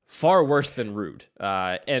far worse than rude.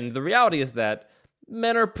 And the reality is that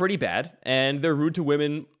men are pretty bad, and they're rude to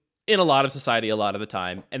women in a lot of society a lot of the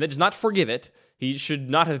time, and that does not forgive it. He should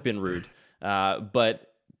not have been rude.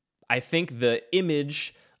 But I think the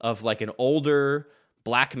image of like an older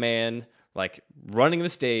black man like running the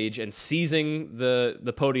stage and seizing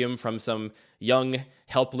the podium from some young,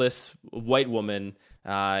 helpless white woman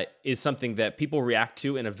is something that people react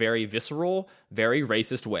to in a very visceral, very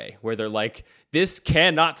racist way, where they're like, this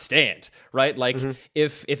cannot stand, right? Like,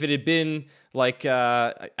 if it had been like,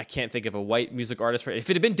 I can't think of a white music artist, right? If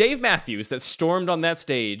it had been Dave Matthews that stormed on that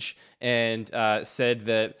stage and said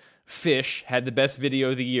that Fish had the best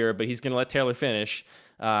video of the year, but he's going to let Taylor finish,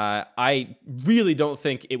 I really don't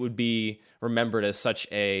think it would be remembered as such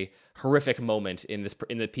a horrific moment in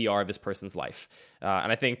the PR of this person's life.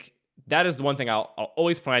 And I think that is the one thing I'll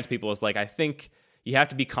always point out to people is like, I think you have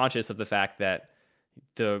to be conscious of the fact that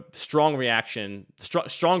the strong reaction,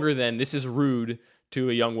 stronger than this is rude to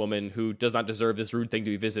a young woman who does not deserve this rude thing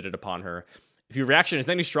to be visited upon her. If your reaction is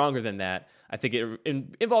any stronger than that, I think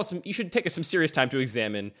it involves you should take some serious time to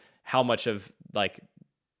examine how much of like,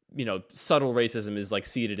 subtle racism is like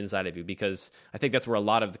seated inside of you, because I think that's where a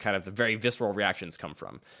lot of the very visceral reactions come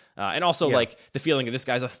from. And also like the feeling of this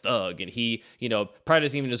guy's a thug and he, probably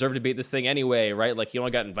doesn't even deserve to be at this thing anyway, right? Like he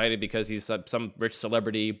only got invited because he's some rich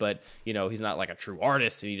celebrity, but, he's not like a true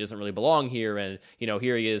artist and he doesn't really belong here. And,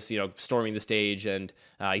 here he is, storming the stage and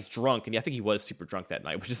he's drunk. And I think he was super drunk that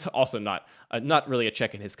night, which is also not really a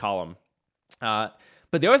check in his column.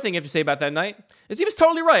 But the other thing you have to say about that night is he was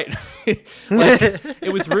totally right. Like,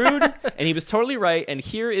 it was rude, and he was totally right. And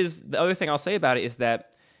here is the other thing I'll say about it is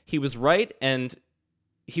that he was right, and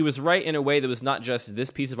he was right in a way that was not just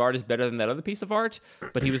this piece of art is better than that other piece of art,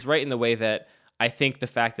 but he was right in the way that I think the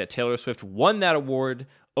fact that Taylor Swift won that award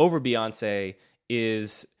over Beyonce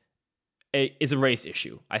is a race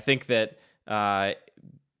issue. I think that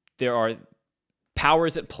there are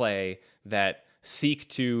powers at play that seek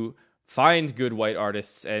to find good white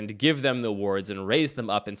artists and give them the awards and raise them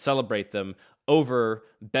up and celebrate them over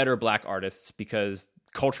better black artists, because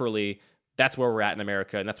culturally that's where we're at in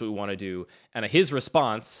America and that's what we want to do. And his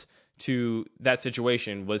response to that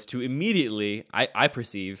situation was to immediately, I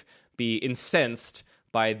perceive, be incensed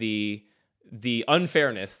by the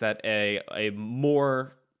unfairness that a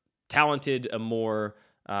more talented, a more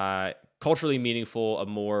culturally meaningful, a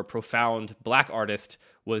more profound black artist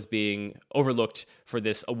was being overlooked for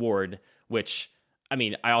this award, which, I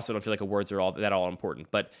mean, I also don't feel like awards are all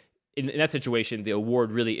important, but in that situation, the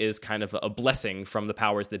award really is kind of a blessing from the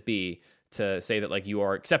powers that be to say that like you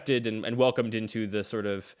are accepted and welcomed into the sort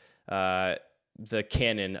of the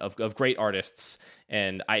canon of great artists.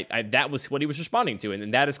 And I that was what he was responding to,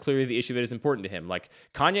 and that is clearly the issue that is important to him. Like,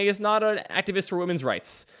 Kanye is not an activist for women's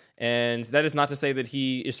rights, and that is not to say that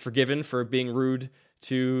he is forgiven for being rude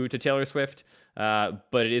to Taylor Swift,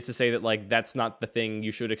 but it is to say that like that's not the thing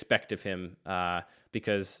you should expect of him,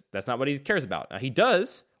 because that's not what he cares about. He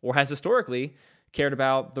does, or has historically, cared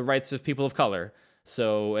about the rights of people of color,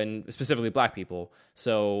 so, and specifically black people.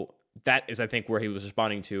 So that is, I think, where he was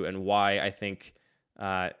responding to, and why I think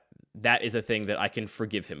that is a thing that I can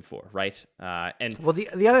forgive him for, right? And well,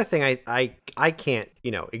 the other thing I can't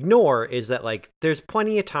ignore is that like there's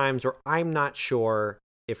plenty of times where I'm not sure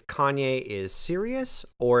if Kanye is serious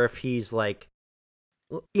or if he's like,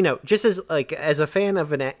 just as a fan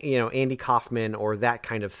of an Andy Kaufman or that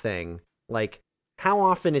kind of thing, like how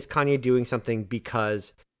often is Kanye doing something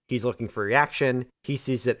because He's looking for reaction. He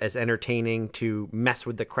sees it as entertaining to mess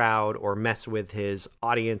with the crowd or mess with his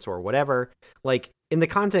audience or whatever. Like, in the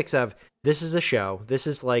context of, this is a show, this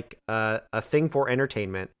is like a thing for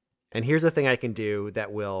entertainment, and here's a thing I can do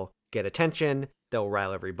that will get attention, that will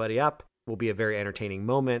rile everybody up, will be a very entertaining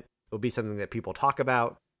moment, will be something that people talk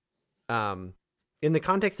about. In the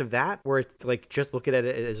context of that, where it's like, just look at it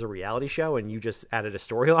as a reality show and you just added a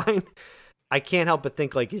storyline, I can't help but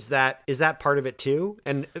think, like, is that part of it too?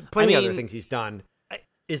 And plenty of other things he's done.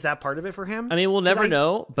 Is that part of it for him? I mean, we'll never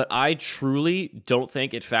know, but I truly don't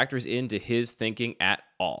think it factors into his thinking at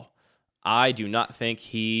all. I do not think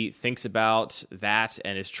he thinks about that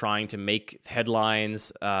and is trying to make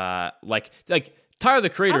headlines like Tyler, the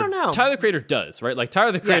Creator. I don't know. Tyler, the Creator does, right? Like,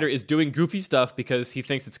 Tyler, the Creator is doing goofy stuff because he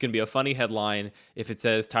thinks it's going to be a funny headline if it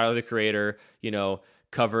says Tyler, the Creator,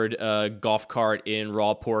 covered a golf cart in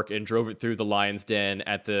raw pork and drove it through the lion's den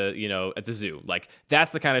at the zoo. Like,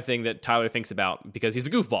 that's the kind of thing that Tyler thinks about because he's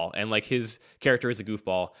a goofball and, like, his character is a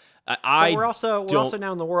goofball. We're also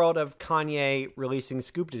now in the world of Kanye releasing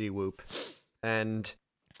Scoop Diddy Whoop, and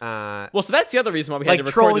so that's the other reason why we had to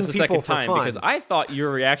record this a second time, because I thought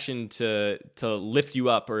your reaction to Lift You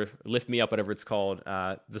Up or Lift Me Up, whatever it's called,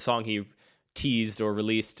 the song he teased or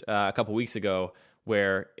released a couple weeks ago,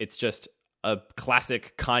 where it's just a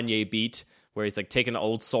classic Kanye beat where he's like taking an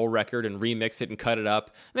old soul record and remix it and cut it up.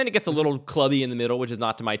 And then it gets a little clubby in the middle, which is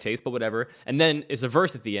not to my taste, but whatever. And then it's a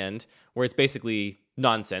verse at the end where it's basically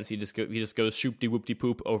nonsense. He just goes shoop de whoop de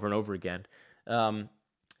poop over and over again. Here's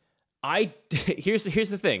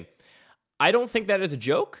the thing. I don't think that is a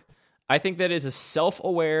joke. I think that is a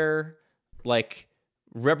self-aware, like,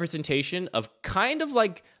 representation of kind of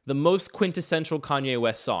like the most quintessential Kanye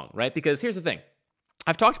West song, right? Because here's the thing.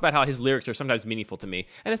 I've talked about how his lyrics are sometimes meaningful to me,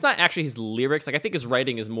 and it's not actually his lyrics. Like, I think his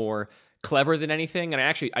writing is more clever than anything,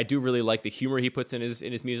 and I do really like the humor he puts in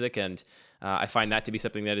his music, and I find that to be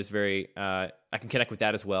something that is very I can connect with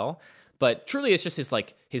that as well. But truly, it's just his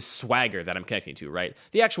swagger that I'm connecting to, right?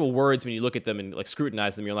 The actual words, when you look at them and like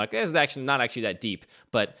scrutinize them, you're like, this is actually not actually that deep.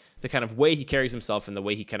 But the kind of way he carries himself and the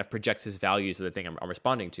way he kind of projects his values are the thing I'm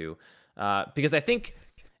responding to, because I think.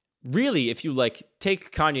 Really, if you like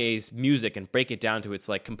take Kanye's music and break it down to its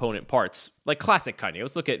like component parts, like classic Kanye,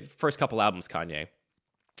 let's look at first couple albums Kanye.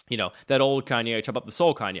 That old Kanye, Chop Up the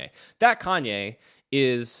Soul Kanye. That Kanye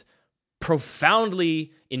is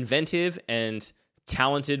profoundly inventive and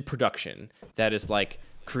talented production that is like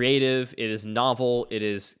creative, it is novel, it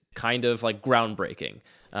is kind of like groundbreaking,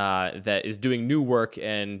 that is doing new work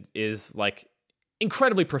and is like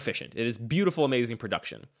incredibly proficient. It is beautiful, amazing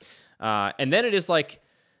production. And then it is like,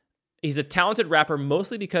 he's a talented rapper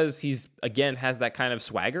mostly because he's, again, has that kind of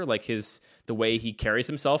swagger. Like the way he carries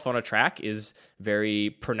himself on a track is very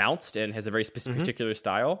pronounced and has a very particular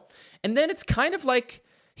style. And then it's kind of like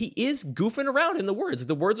he is goofing around in the words.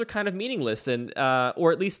 The words are kind of meaningless, and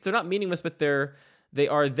or at least they're not meaningless, but they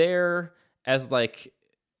are there as like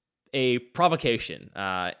a provocation.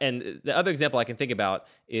 And the other example I can think about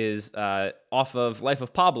is off of Life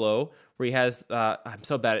of Pablo, where he has I'm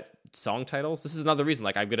so bad at song titles. This is another reason.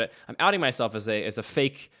 Like, I'm outing myself as a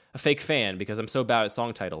fake fan because I'm so bad at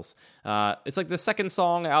song titles. It's like the second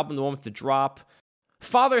song album, the one with the drop.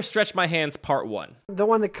 Father Stretch My Hands Part 1. The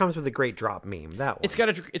one that comes with a great drop meme. That one. It's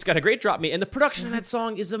got a great drop meme, and the production of that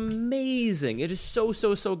song is amazing. It is so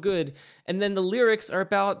good. And then the lyrics are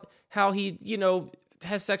about how he,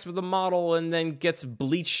 has sex with a model and then gets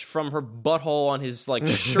bleach from her butthole on his like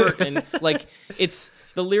shirt, and like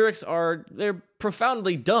the lyrics they're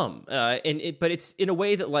profoundly dumb, but it's in a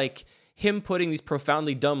way that like him putting these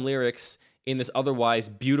profoundly dumb lyrics in this otherwise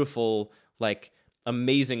beautiful, like,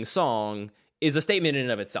 amazing song is a statement in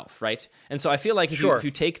and of itself, right? And so I feel like if you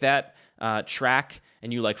take that track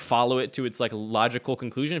and you like follow it to its like logical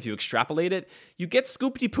conclusion, if you extrapolate it, you get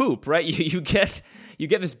Scoop-de Poop, right? You get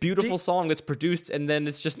this beautiful song that's produced, and then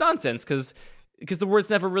it's just nonsense because the words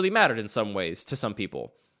never really mattered in some ways to some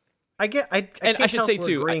people. I should say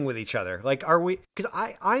too, agreeing with each other. Like, are we? Because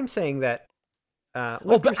I'm saying that.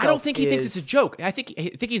 But I don't think he thinks it's a joke. I think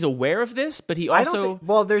he's aware of this, but he also.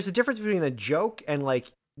 There's a difference between a joke and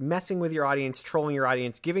like messing with your audience, trolling your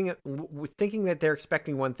audience, thinking that they're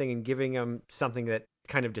expecting one thing and giving them something that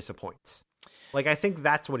kind of disappoints. Like, I think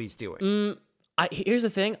that's what he's doing. Here's the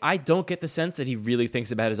thing. I don't get the sense that he really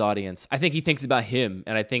thinks about his audience. I think he thinks about him.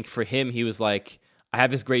 And I think for him, he was like, I have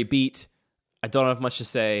this great beat. I don't have much to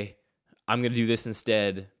say. I'm going to do this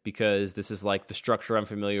instead because this is like the structure I'm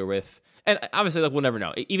familiar with. And obviously, like, we'll never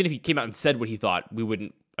know. Even if he came out and said what he thought, we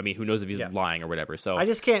wouldn't. I mean, who knows if he's lying or whatever. So I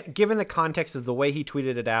just can't, given the context of the way he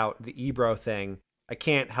tweeted it out, the Ebro thing, I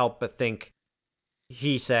can't help but think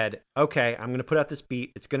he said, okay, I'm going to put out this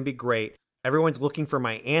beat. It's going to be great. Everyone's looking for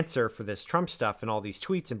my answer for this Trump stuff and all these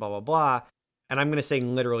tweets and blah, blah, blah. And I'm going to say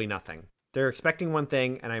literally nothing. They're expecting one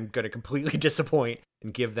thing, and I'm going to completely disappoint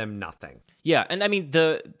and give them nothing. Yeah, and I mean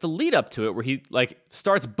the lead up to it, where he like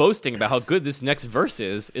starts boasting about how good this next verse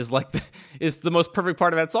is like is the most perfect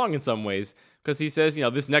part of that song in some ways, because he says,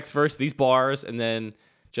 this next verse, these bars, and then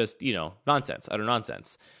just nonsense, utter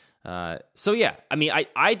nonsense. So yeah, I mean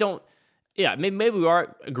I don't. Yeah, maybe we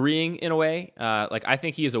are agreeing in a way. Like I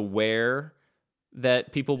think he is aware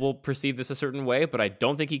that people will perceive this a certain way, but I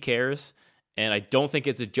don't think he cares. And I don't think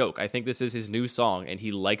it's a joke. I think this is his new song, and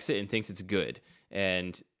he likes it and thinks it's good.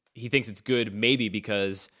 And he thinks it's good maybe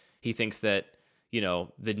because he thinks that,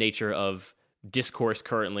 the nature of discourse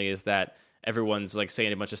currently is that everyone's like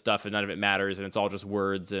saying a bunch of stuff and none of it matters, and it's all just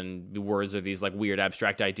words, and the words are these like weird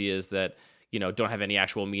abstract ideas that, don't have any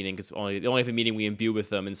actual meaning. They only have a meaning we imbue with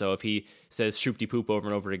them. And so if he says shoopty poop over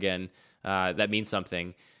and over again, that means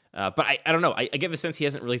something. But I don't know. I get the sense he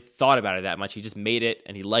hasn't really thought about it that much. He just made it,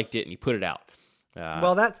 and he liked it, and he put it out.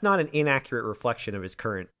 Well, that's not an inaccurate reflection of his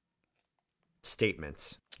current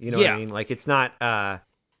statements. You know what I mean? Like, it's not...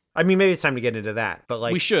 I mean, maybe it's time to get into that, but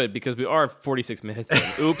like... We should, because we are 46 minutes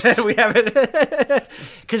in. Oops. We haven't...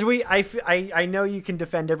 Because I know you can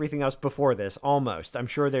defend everything else before this, almost. I'm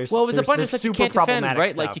sure there's... Well, it was a bunch of stuff you can't defend, right?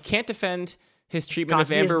 Stuff. Like, you can't defend his treatment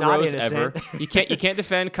Cosby of Amber Rose innocent. ever. You can't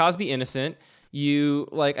defend Cosby innocent. You,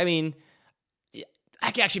 like, I mean...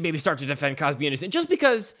 I can actually maybe start to defend Cosby innocent, just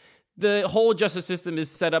because the whole justice system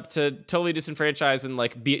is set up to totally disenfranchise and,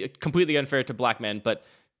 like, be completely unfair to black men, but...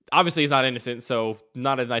 Obviously, he's not innocent, so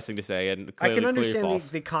not a nice thing to say, and clearly, I can understand false.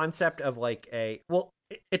 the concept of like a... Well,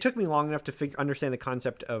 it took me long enough to understand the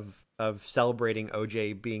concept of celebrating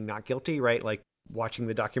OJ being not guilty, right? Like watching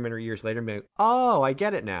the documentary years later and being like, oh, I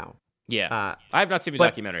get it now. Yeah. I have not seen the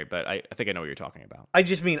documentary, but I think I know what you're talking about. I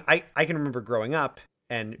just mean, I can remember growing up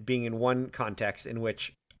and being in one context in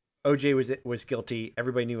which OJ was guilty,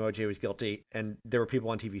 everybody knew OJ was guilty, and there were people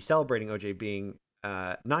on TV celebrating OJ being...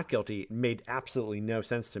 not guilty. Made absolutely no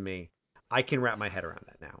sense to me. I can wrap my head around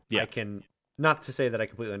that now. Yeah. I can, not to say that I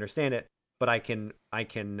completely understand it, but I can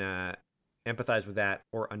empathize with that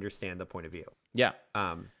or understand the point of view. Yeah.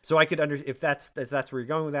 So I could if that's where you're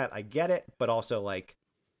going with that, I get it, but also like,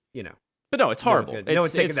 But no, it's horrible.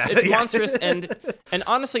 It's monstrous, and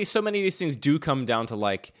honestly, so many of these things do come down to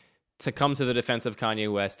like, to come to the defense of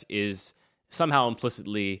Kanye West is somehow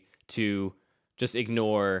implicitly to just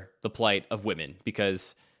ignore the plight of women,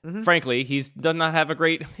 because frankly, he does not have a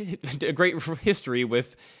great history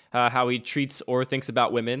with how he treats or thinks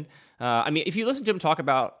about women. I mean, if you listen to him talk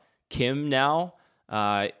about Kim now,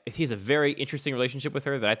 he has a very interesting relationship with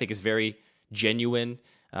her that I think is very genuine,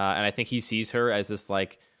 and I think he sees her as this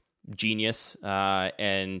like genius,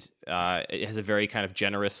 and has a very kind of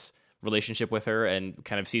generous relationship with her, and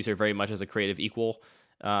kind of sees her very much as a creative equal.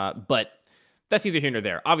 But that's neither here nor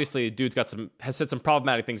there. Obviously, the dude's has said some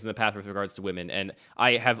problematic things in the past with regards to women, and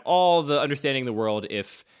I have all the understanding in the world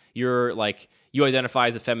if you're like, you identify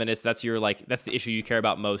as a feminist, that's the issue you care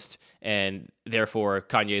about most, and therefore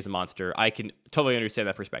Kanye is a monster. I can totally understand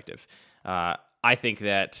that perspective. I think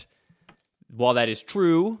that while that is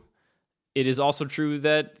true, it is also true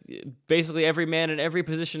that basically every man in every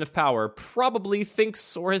position of power probably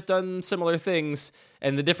thinks or has done similar things,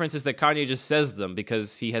 and the difference is that Kanye just says them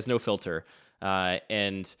because he has no filter.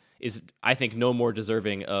 And is, I think, no more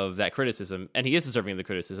deserving of that criticism, and he is deserving of the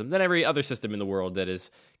criticism, than every other system in the world that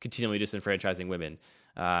is continually disenfranchising women.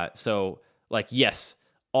 So, like, yes,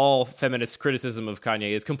 all feminist criticism of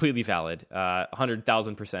Kanye is completely valid,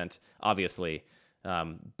 100,000%, obviously.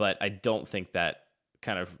 But I don't think that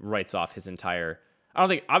kind of writes off his entire... I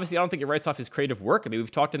don't think it writes off his creative work. I mean,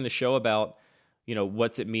 we've talked in the show about,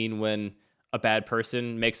 what's it mean when a bad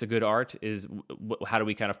person makes a good art, how do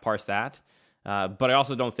we kind of parse that? But I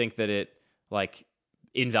also don't think that it like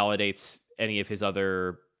invalidates any of his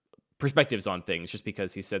other perspectives on things just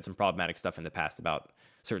because he said some problematic stuff in the past about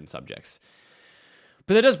certain subjects.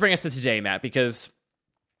 But that does bring us to today, Matt, because,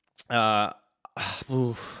 my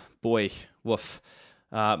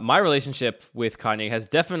relationship with Kanye has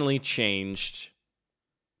definitely changed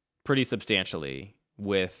pretty substantially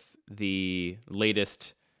with the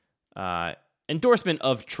latest endorsement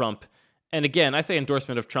of Trump. And again, I say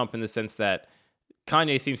endorsement of Trump in the sense that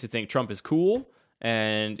Kanye seems to think Trump is cool,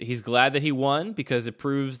 and he's glad that he won because it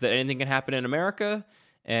proves that anything can happen in America,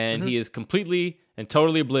 and he is completely and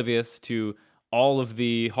totally oblivious to all of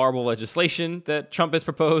the horrible legislation that Trump has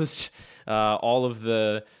proposed, all of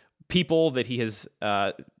the people that he has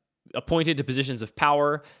appointed to positions of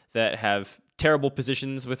power that have terrible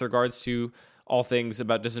positions with regards to all things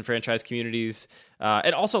about disenfranchised communities.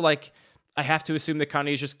 And also, like, I have to assume that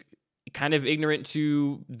Kanye is just kind of ignorant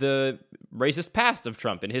to the racist past of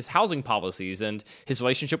Trump and his housing policies and his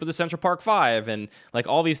relationship with the Central Park Five and like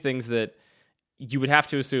all these things that you would have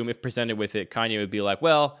to assume if presented with it, Kanye would be like,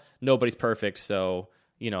 well, nobody's perfect, so,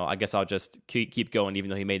 you know, I guess I'll just keep going even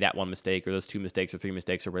though he made that one mistake or those 2 mistakes or 3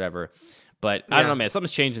 mistakes or whatever. But I don't know, man,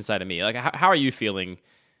 something's changed inside of me. Like, how are you feeling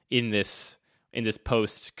in this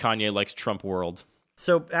post Kanye likes Trump world?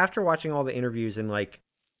 So after watching all the interviews and like,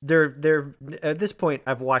 They're at this point,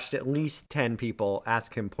 I've watched at least 10 people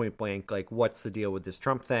ask him point blank, like, what's the deal with this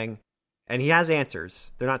Trump thing? And he has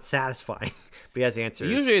answers. They're not satisfying, but he has answers.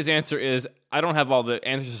 Usually his answer is, I don't have all the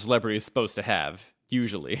answers a celebrity is supposed to have,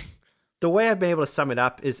 usually. The way I've been able to sum it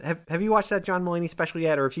up is, have you watched that John Mulaney special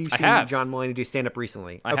yet? Or have you seen John Mulaney do stand-up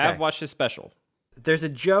recently? I have watched his special. There's a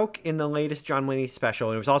joke in the latest John Mulaney special,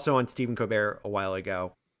 and it was also on Stephen Colbert a while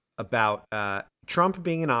ago, about Trump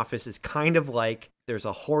being in office is kind of like there's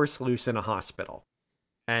a horse loose in a hospital.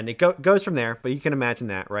 And it goes from there, but you can imagine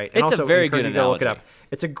that, right? And it's also, a very good analogy. Look it up.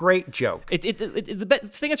 It's a great joke. The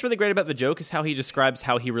thing that's really great about the joke is how he describes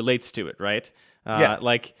how he relates to it, right?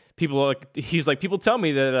 Like, he's like, people tell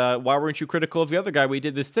me that, why weren't you critical of the other guy? We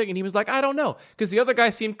did this thing. And he was like, I don't know, because the other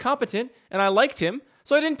guy seemed competent and I liked him.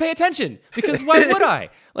 So I didn't pay attention because why would I?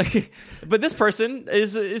 Like, but this person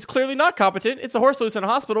is clearly not competent. It's a horse loose in a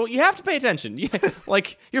hospital. You have to pay attention.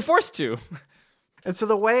 Like, you're forced to. And so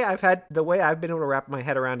the way I've been able to wrap my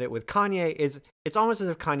head around it with Kanye is it's almost as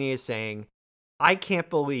if Kanye is saying, I can't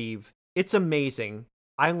believe, it's amazing.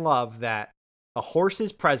 I love that a horse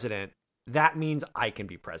is president. That means I can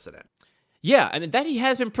be president. Yeah, and that he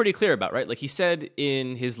has been pretty clear about, right? Like he said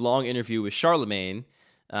in his long interview with Charlemagne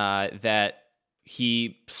that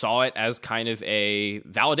he saw it as kind of a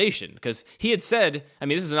validation because he had said, I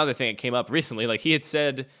mean, this is another thing that came up recently. Like he had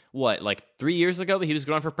said, like 3 years ago that he was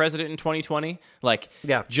going for president in 2020? Like,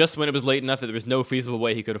 just when it was late enough that there was no feasible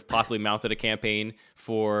way he could have possibly mounted a campaign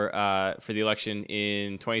for the election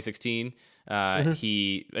in 2016,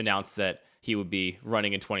 he announced that he would be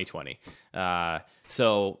running in 2020.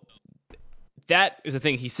 So that is the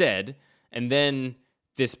thing he said. And then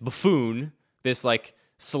this buffoon, this like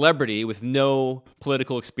celebrity with no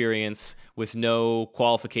political experience, with no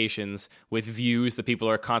qualifications, with views that people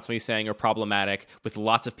are constantly saying are problematic, with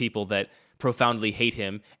lots of people that profoundly hate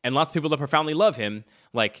him and lots of people that profoundly love him,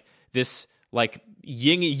 like this like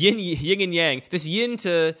yin and yang, this yin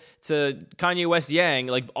to Kanye West yang,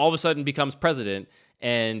 like all of a sudden becomes president,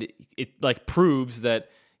 and it like proves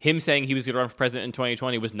that him saying he was going to run for president in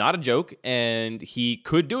 2020 was not a joke, and he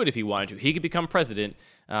could do it if he wanted to. He could become president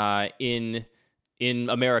in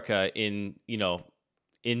America in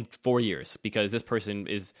 4 years, because this person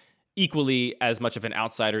is equally as much of an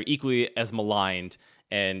outsider, equally as maligned,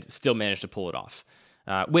 and still managed to pull it off.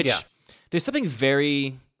 There's something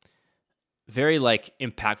very, very like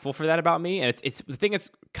impactful for that about me, and it's the thing that's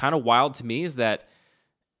kind of wild to me is that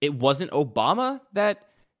it wasn't Obama that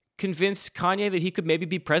convinced Kanye that he could maybe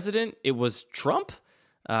be president. It was Trump.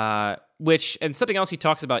 And something else he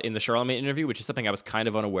talks about in the Charlemagne interview, which is something I was kind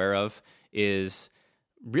of unaware of, is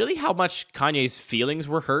really how much Kanye's feelings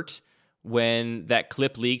were hurt when that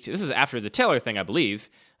clip leaked. This is after the Taylor thing, I believe,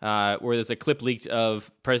 where there's a clip leaked of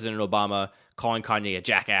President Obama calling Kanye a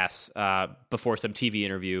jackass before some TV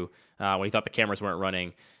interview when he thought the cameras weren't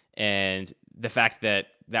running. And the fact that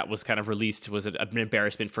that was kind of released was an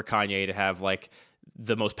embarrassment for Kanye to have like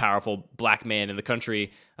the most powerful black man in the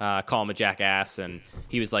country call him a jackass, and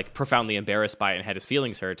he was like profoundly embarrassed by it and had his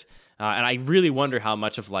feelings hurt. And I really wonder how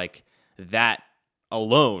much of like that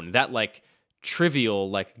alone, that like trivial,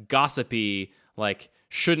 like gossipy, like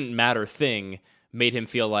shouldn't matter thing made him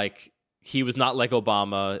feel like he was not like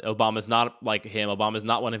Obama. Obama's not like him. Obama's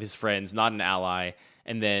not one of his friends, not an ally.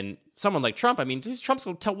 And then someone like Trump, I mean, Trump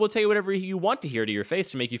will tell you whatever you want to hear to your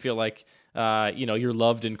face to make you feel like, you're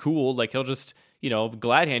loved and cool. Like he'll just,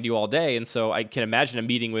 glad hand you all day. And so I can imagine a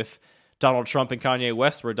meeting with Donald Trump and Kanye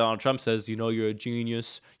West where Donald Trump says, you're a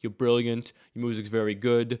genius, you're brilliant, your music's very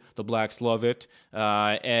good, the blacks love it.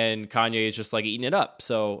 And Kanye is just like eating it up.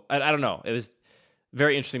 So I don't know. It was a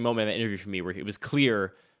very interesting moment in that interview for me where it was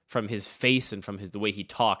clear from his face and from the way he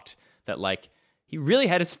talked that like, he really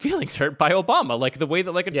had his feelings hurt by Obama, like the way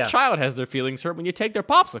that like a child has their feelings hurt when you take their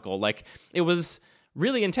popsicle. Like it was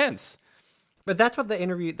really intense. But that's what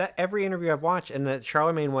every interview I've watched, and the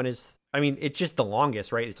Charlemagne one is, I mean, it's just the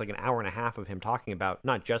longest, right? It's like an hour and a half of him talking about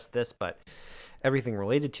not just this, but everything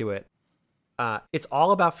related to it. It's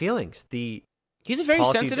all about feelings. He's a very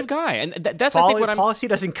sensitive guy, and that's I think what policy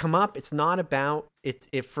doesn't come up. It's not about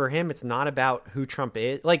it for him. It's not about who Trump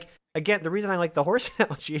is. Like again, the reason I like the horse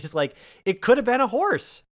analogy is like it could have been a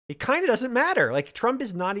horse. It kind of doesn't matter. Like Trump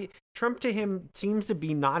is not. Trump to him seems to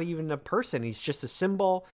be not even a person. He's just a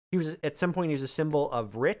symbol. He was at some point he was a symbol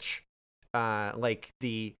of rich.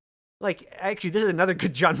 Actually, this is another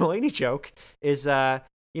good John Mulaney joke. Is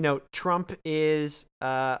Trump is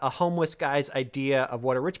a homeless guy's idea of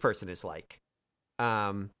what a rich person is like.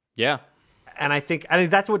 Yeah. And I think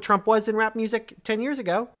that's what Trump was in rap music 10 years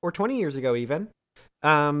ago or 20 years ago even.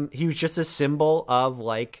 He was just a symbol of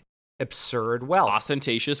like absurd wealth.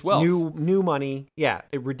 Ostentatious wealth. New money. Yeah,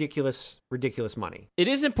 ridiculous money. It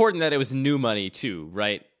is important that it was new money too,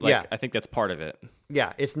 right? Like, yeah. I think that's part of it.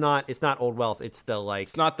 Yeah, it's not old wealth. It's the like...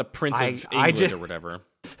 It's not the Prince of England or whatever.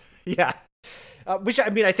 Yeah. Which, I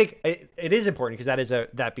mean, I think it is important because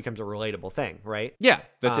that becomes a relatable thing, right? Yeah,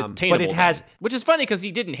 that's attainable. But it has... Which is funny because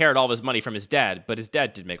he didn't inherit all of his money from his dad, but his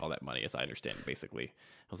dad did make all that money, as I understand it, basically.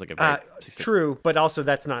 It was like a very... true, but also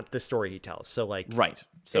that's not the story he tells. So, like... Right.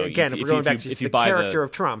 So, again, if we're going back to the character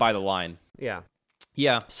of Trump... By the line. Yeah.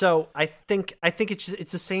 Yeah. So, I think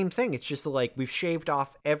it's the same thing. It's just like we've shaved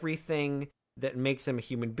off everything that makes him a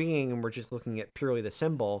human being, and we're just looking at purely the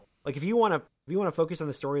symbol. Like, if you want to focus on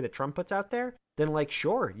the story that Trump puts out there, then like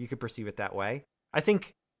sure, you could perceive it that way. I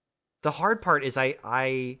think the hard part is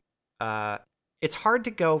it's hard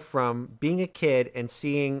to go from being a kid and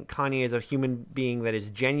seeing Kanye as a human being that is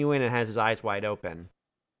genuine and has his eyes wide open,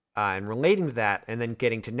 and relating to that, and then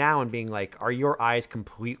getting to now and being like, are your eyes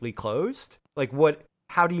completely closed? Like, what?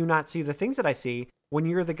 How do you not see the things that I see when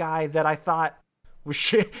you're the guy that I thought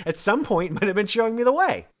was at some point might have been showing me the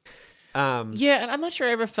way? Yeah, and I'm not sure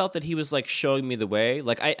I ever felt that he was like showing me the way.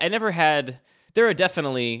 Like I never had. There are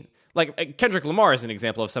definitely like Kendrick Lamar is an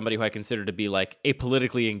example of somebody who I consider to be like a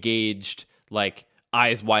politically engaged, like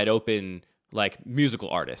eyes wide open, like musical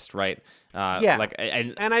artist, right? Yeah. Like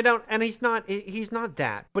and I don't, and he's not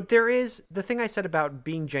that. But there is the thing I said about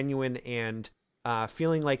being genuine and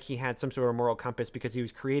feeling like he had some sort of moral compass because he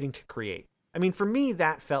was creating to create. I mean, for me,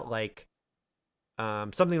 that felt like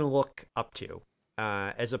something to look up to.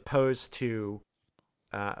 As opposed to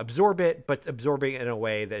absorb it, but absorbing it in a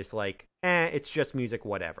way that is like, it's just music,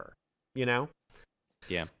 whatever, you know?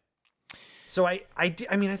 Yeah. So I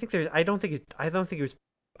mean, I think I don't think it was.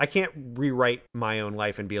 I can't rewrite my own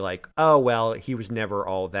life and be like, oh well, he was never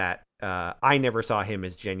all that. I never saw him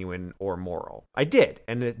as genuine or moral. I did,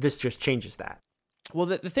 and this just changes that. Well,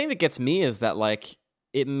 the thing that gets me is that like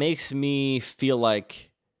it makes me feel like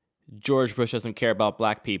George Bush doesn't care about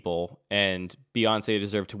black people, and Beyonce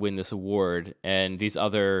deserved to win this award, and these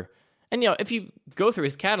other, and if you go through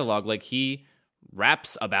his catalog, like he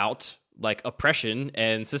raps about like oppression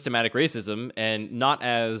and systematic racism, and not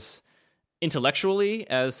as intellectually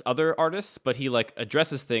as other artists, but he like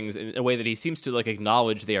addresses things in a way that he seems to like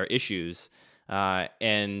acknowledge they are issues.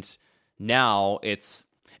 And now it's,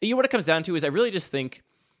 what it comes down to is I really just think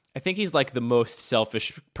he's like the most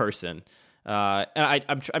selfish person. And I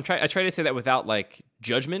try to say that without like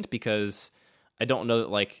judgment, because I don't know that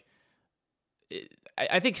like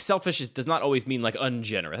I think selfish does not always mean like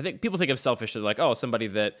ungenerous. I think people think of selfish as like, oh, somebody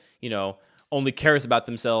that only cares about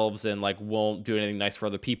themselves and like won't do anything nice for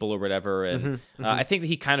other people or whatever. And I think that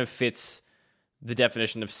he kind of fits the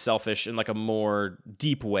definition of selfish in like a more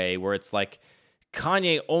deep way, where it's like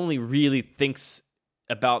Kanye only really thinks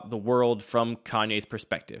about the world from Kanye's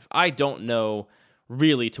perspective. I don't know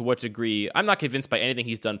really to what degree. I'm not convinced by anything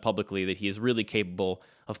he's done publicly that he is really capable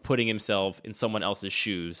of putting himself in someone else's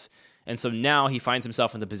shoes. And so now he finds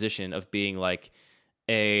himself in the position of being like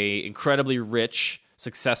a incredibly rich,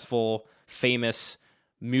 successful, famous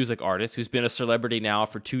music artist who's been a celebrity now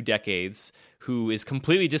for 2 decades, who is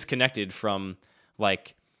completely disconnected from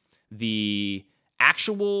like the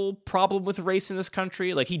actual problem with race in this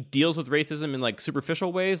country. Like he deals with racism in like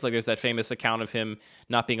superficial ways. Like there's that famous account of him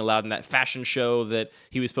not being allowed in that fashion show that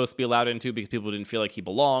he was supposed to be allowed into because people didn't feel like he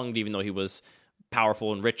belonged, even though he was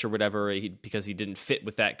powerful and rich or whatever, because he didn't fit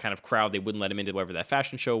with that kind of crowd. They wouldn't let him into whatever that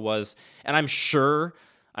fashion show was. And I'm sure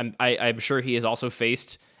he has also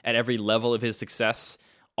faced at every level of his success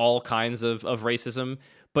all kinds of racism,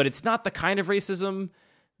 but it's not the kind of racism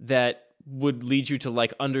that would lead you to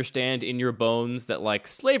like understand in your bones that like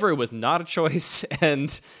slavery was not a choice,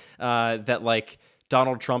 and that like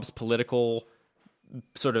Donald Trump's political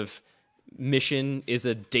sort of mission is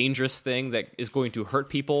a dangerous thing that is going to hurt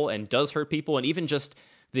people and does hurt people, and even just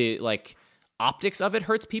the like optics of it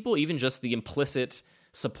hurts people. Even just the implicit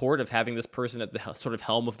support of having this person at the sort of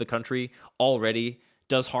helm of the country already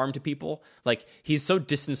does harm to people. Like he's so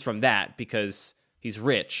distanced from that because he's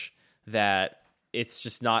rich that it's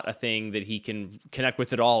just not a thing that he can connect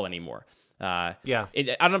with at all anymore. I'm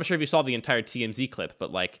not sure if you saw the entire TMZ clip,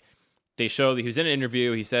 but like they show that he was in an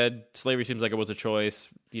interview. He said slavery seems like it was a choice,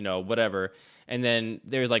 whatever. And then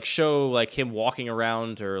there's like show like him walking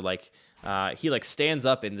around, or like he like stands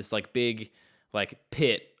up in this like big like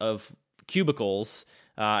pit of cubicles,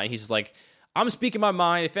 and he's just like, I'm speaking my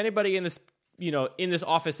mind. If anybody in this in this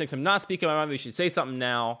office thinks I'm not speaking my mind, we should say something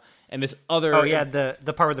now. And this other... Oh, yeah,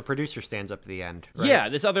 the part where the producer stands up at the end, right? Yeah,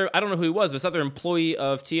 this other... I don't know who he was, but this other employee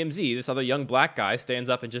of TMZ, this other young black guy stands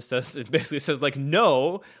up and just says... It basically says, like,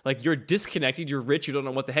 no, like, you're disconnected, you're rich, you don't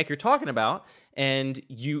know what the heck you're talking about, and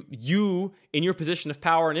you in your position of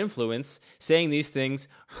power and influence, saying these things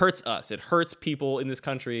hurts us. It hurts people in this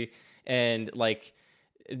country, and, like,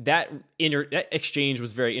 that exchange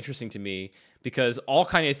was very interesting to me, because all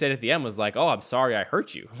Kanye said at the end was like, oh, I'm sorry I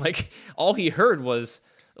hurt you. Like, all he heard was...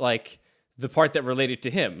 like the part that related to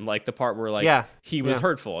him, like the part where like he was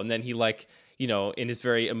hurtful, and then he like in his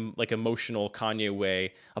very like emotional Kanye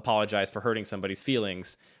way apologized for hurting somebody's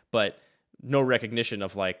feelings, but no recognition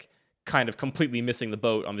of like kind of completely missing the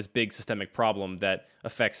boat on this big systemic problem that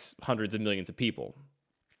affects hundreds of millions of people.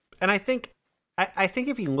 And I think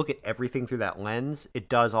if you look at everything through that lens, it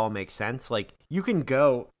does all make sense. Like you can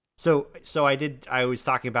go. So I was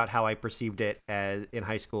talking about how I perceived it as in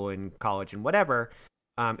high school and college and whatever.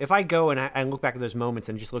 If I go and I look back at those moments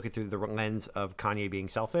and just look at through the lens of Kanye being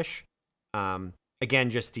selfish,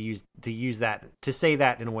 again, just to use that to say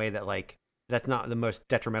that in a way that like that's not the most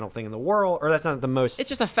detrimental thing in the world, or that's not the most it's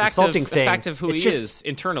just a fact of who he is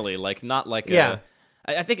internally, like not like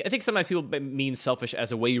I think sometimes people mean selfish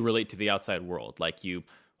as a way you relate to the outside world, like you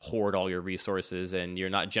hoard all your resources and you're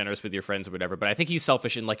not generous with your friends or whatever. But I think he's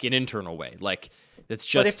selfish in like an internal way, like. It's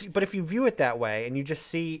just, but if you view it that way, and you just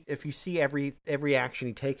see every action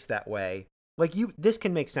he takes that way, like this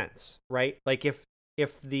can make sense, right? Like if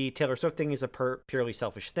the Taylor Swift thing is a purely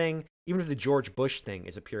selfish thing, even if the George Bush thing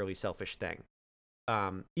is a purely selfish thing,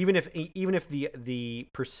 even if the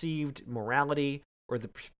perceived morality or the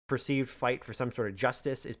perceived fight for some sort of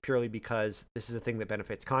justice is purely because this is a thing that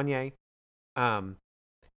benefits Kanye,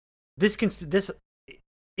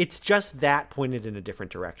 it's just that pointed in a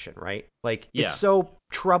different direction, right? Like, it's so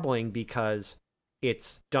troubling because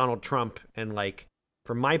it's Donald Trump and, like,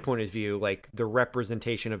 from my point of view, like, the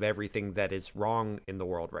representation of everything that is wrong in the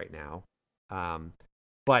world right now.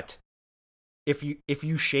 But if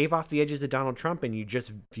you shave off the edges of Donald Trump and you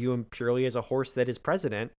just view him purely as a horse that is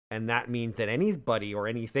president, and that means that anybody or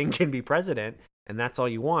anything can be president, and that's all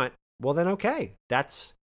you want, well, then okay.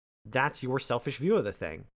 That's your selfish view of the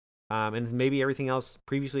thing. And maybe everything else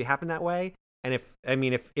previously happened that way. And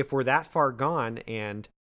if we're that far gone, and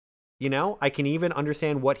I can even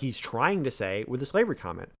understand what he's trying to say with the slavery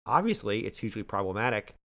comment. Obviously, it's hugely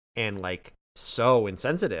problematic and like so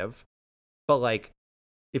insensitive. But like,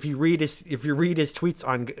 if you read his tweets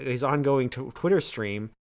on his ongoing Twitter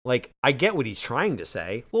stream, like I get what he's trying to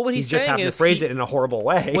say. Well, what he's just saying having is to phrase it in a horrible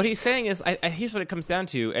way. What he's saying is, here's what it comes down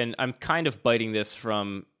to, and I'm kind of biting this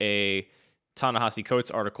from a Ta-Nehisi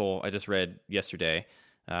Coates article I just read yesterday,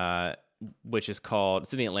 which is called,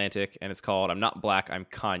 it's in The Atlantic, and it's called "I'm Not Black, I'm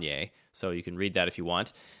Kanye." So you can read that if you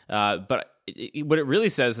want. But what it really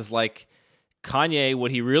says is like Kanye,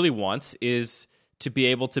 what he really wants is to be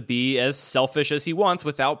able to be as selfish as he wants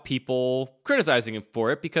without people criticizing him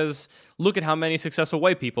for it, because look at how many successful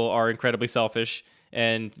white people are incredibly selfish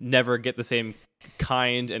and never get the same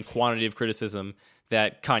kind and quantity of criticism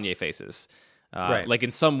that Kanye faces. Right. Like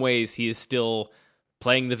in some ways, he is still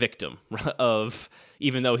playing the victim of,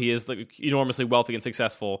 even though he is like enormously wealthy and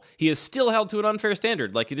successful, he is still held to an unfair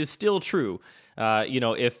standard. Like it is still true.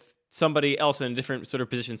 If somebody else in a different sort of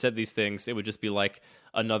position said these things, it would just be like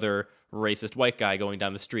another racist white guy going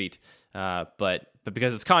down the street. But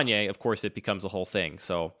because it's Kanye, of course, it becomes a whole thing.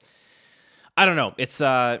 So I don't know. It's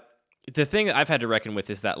the thing that I've had to reckon with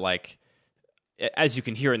is that, like, as you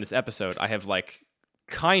can hear in this episode, I have like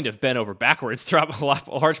kind of bent over backwards throughout a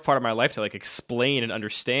large part of my life to like explain and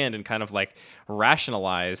understand and kind of like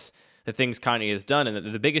rationalize the things Kanye has done.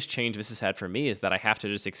 And the biggest change this has had for me is that I have to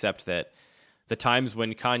just accept that the times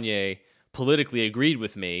when Kanye politically agreed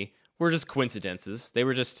with me were just coincidences. They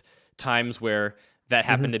were just times where that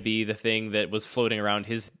happened to be the thing that was floating around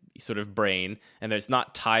his sort of brain, and that it's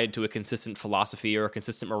not tied to a consistent philosophy or a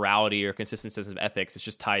consistent morality or a consistent sense of ethics. It's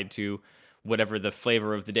just tied to whatever the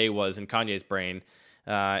flavor of the day was in Kanye's brain.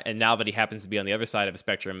 And now that he happens to be on the other side of the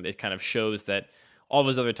spectrum, it kind of shows that all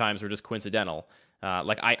those other times were just coincidental.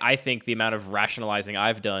 I think the amount of rationalizing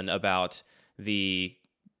I've done about the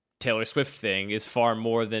Taylor Swift thing is far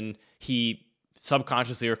more than he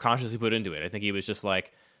subconsciously or consciously put into it. I think he was just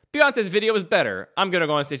like, Beyonce's video is better. I'm going to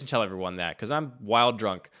go on stage and tell everyone that because I'm wild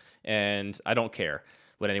drunk and I don't care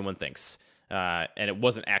what anyone thinks. and it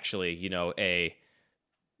wasn't actually,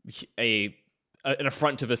 an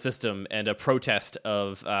affront to the system and a protest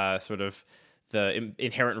of sort of the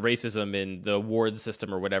inherent racism in the award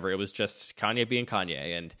system or whatever. It was just Kanye being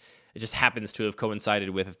Kanye, and it just happens to have coincided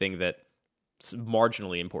with a thing that's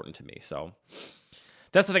marginally important to me. So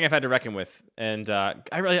that's the thing I've had to reckon with, and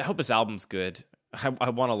I hope his album's good. I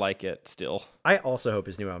want to like it still. I also hope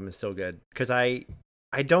his new album is still good, because I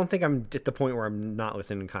don't think I'm at the point where I'm not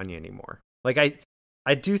listening to Kanye anymore. Like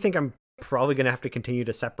I do think I'm probably gonna have to continue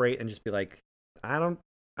to separate and just be like, I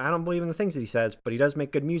don't believe in the things that he says, but he does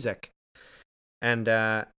make good music. And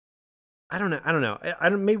I don't know.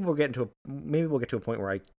 Maybe we'll get to a point where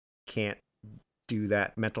I can't do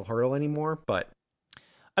that mental hurdle anymore. But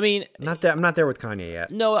I mean, I'm not there with Kanye yet.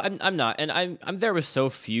 No, I'm not, and I'm there with so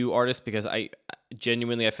few artists because I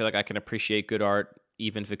genuinely feel like I can appreciate good art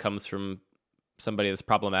even if it comes from somebody that's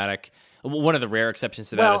problematic. One of the rare exceptions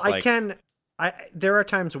to that is like, there are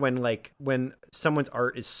times when someone's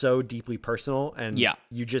art is so deeply personal and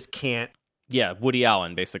you just can't. Yeah, Woody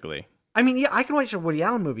Allen, basically. I mean, yeah, I can watch a Woody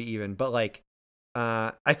Allen movie even, but like,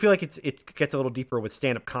 I feel like it gets a little deeper with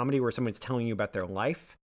stand-up comedy where someone's telling you about their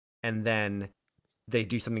life and then they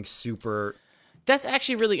do something super. That's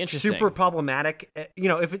actually really interesting. Super problematic.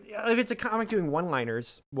 If it's a comic doing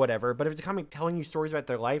one-liners, whatever, but if it's a comic telling you stories about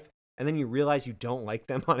their life, and then you realize you don't like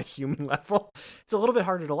them on a human level, it's a little bit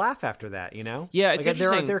harder to laugh after that, Yeah, it's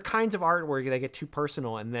interesting. There are kinds of art where they get too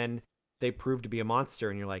personal, and then they prove to be a monster,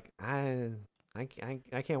 and you're like, I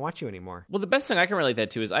can't watch you anymore. Well, the best thing I can relate that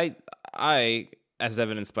to is I, as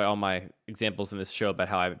evidenced by all my examples in this show about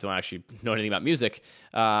how I don't actually know anything about music,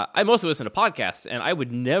 I mostly listen to podcasts, and I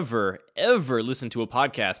would never, ever listen to a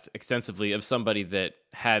podcast extensively of somebody that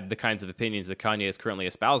had the kinds of opinions that Kanye is currently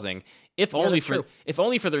espousing, if only for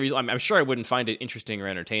the reason, I'm sure I wouldn't find it interesting or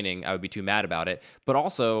entertaining. I would be too mad about it. But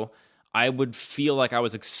also, I would feel like I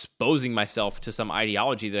was exposing myself to some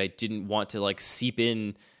ideology that I didn't want to like seep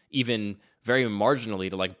in even very marginally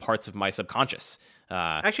to like parts of my subconscious.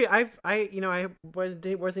 Actually, I wasn't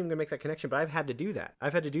even gonna make that connection, but I've had to do that.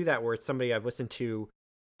 I've had to do that where it's somebody I've listened to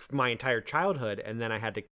my entire childhood, and then I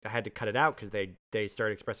had to cut it out because they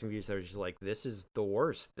started expressing views that were just like, this is the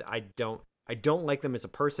worst. I don't like them as a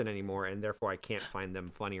person anymore, and therefore I can't find them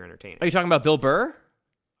funny or entertaining. Are you talking about Bill Burr?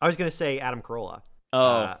 I was gonna say Adam Carolla.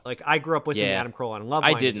 Oh, like I grew up listening to Adam Carolla on Loveline.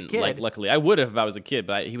 I didn't. As a kid. Luckily, I would have if I was a kid,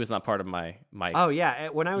 but he was not part of my Oh yeah,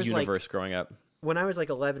 when I was universe growing up. When I was like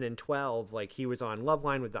 11 and 12, like he was on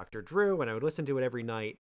Loveline with Dr. Drew, and I would listen to it every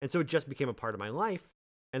night, and so it just became a part of my life.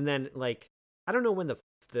 And then like I don't know when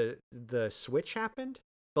the switch happened,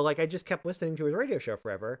 but like I just kept listening to his radio show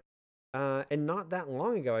forever. And not that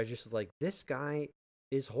long ago, I was just like, this guy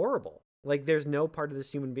is horrible. Like there's no part of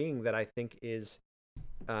this human being that I think is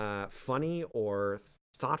funny or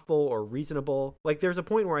thoughtful or reasonable. Like there's a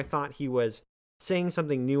point where I thought he was saying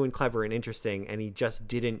something new and clever and interesting, and he just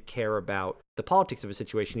didn't care about the politics of a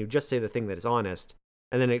situation. He would just say the thing that is honest.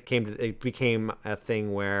 And then it became a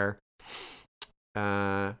thing where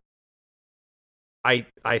I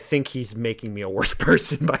think he's making me a worse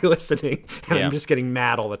person by listening, and I'm just getting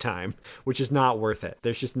mad all the time, which is not worth it.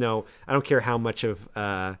 There's just I don't care how much of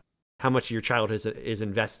your childhood is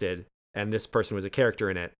invested, and this person was a character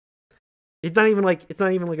in it. It's not even like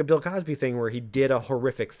a Bill Cosby thing where he did a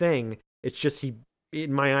horrific thing. It's just he,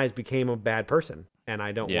 in my eyes, became a bad person, and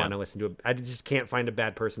I don't want to listen to it. I just can't find a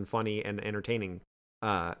bad person funny and entertaining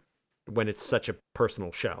when it's such a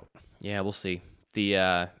personal show. Yeah, we'll see.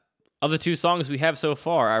 The of the two songs we have so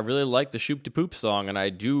far, I really like the Shoop de Poop song, and I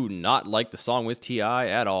do not like the song with T.I.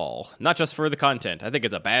 at all. Not just for the content. I think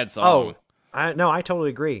it's a bad song. I totally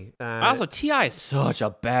agree. Also, T.I. is such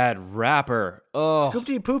a bad rapper. Oh, Scoop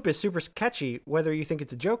de Poop is super catchy, whether you think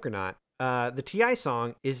it's a joke or not. The T.I.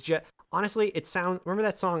 song is just... Honestly, it sounds... Remember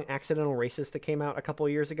that song Accidental Racist that came out a couple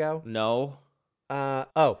of years ago? No.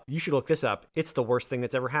 You should look this up. It's the worst thing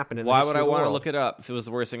that's ever happened in the history of the world. Why would I want to look it up if it was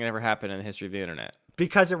the worst thing that ever happened in the history of the internet?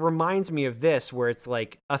 Because it reminds me of this, where it's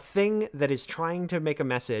like a thing that is trying to make a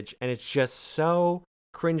message, and it's just so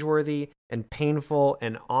cringeworthy and painful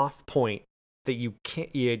and off point that you can't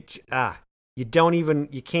even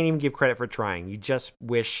give credit for trying. You just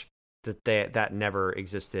wish that never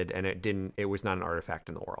existed, and it was not an artifact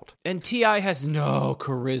in the world. And T.I. has no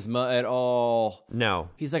charisma at all. No.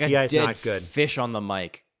 He's like a dead fish on the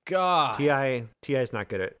mic. God. T.I. is not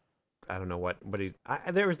good at, I don't know what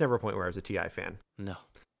there was never a point where I was a T.I. fan. No.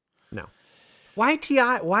 Why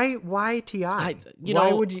T.I.? Why T.I.?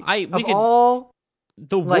 Why would you,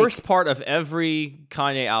 the worst part of every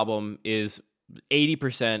Kanye album is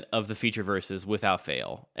 80% of the feature verses without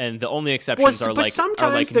fail, and the only exceptions are like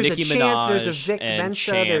sometimes there's Nicki a Chance, Minaj, there's a Vic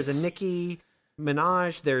Mensa, there's a Nicki.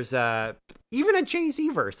 Minaj. There's even a Jay-Z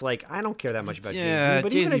verse. Like, I don't care that much about Yeah, Jay-Z,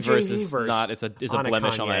 but Jay-Z even a verse Jay-Z is verse not is a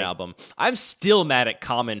blemish on Kanye. that album. I'm still mad at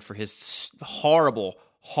Common for his horrible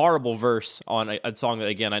verse on a song that,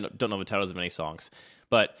 again, I don't know the titles of any songs,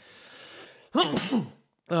 but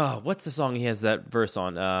what's the song he has that verse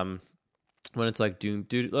on? When it's like doom,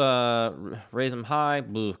 raise 'em high.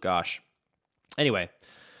 Ooh, gosh. Anyway,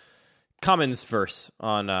 Common's verse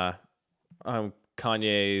on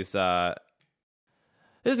Kanye's.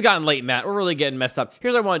 This has gotten late, Matt. We're really getting messed up.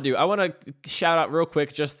 Here's what I want to do. I want to shout out real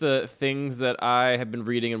quick just the things that I have been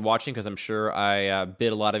reading and watching, because I'm sure I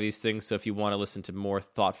bid a lot of these things. So if you want to listen to more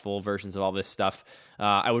thoughtful versions of all this stuff,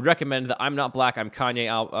 I would recommend the I'm Not Black, I'm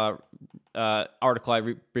Kanye article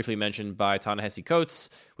I briefly mentioned by Ta-Nehisi Coates,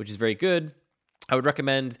 which is very good. I would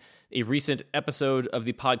recommend a recent episode of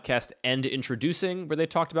the podcast End Introducing, where they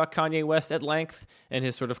talked about Kanye West at length and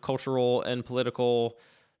his sort of cultural and political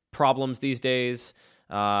problems these days.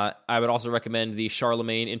 I would also recommend the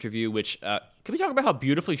Charlemagne interview, which, can we talk about how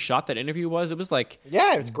beautifully shot that interview was? It was like...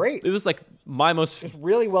 Yeah, it was great. It was like my most... It was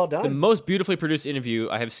really well done. The most beautifully produced interview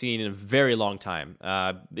I have seen in a very long time,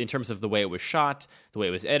 in terms of the way it was shot, the way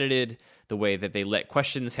it was edited, the way that they let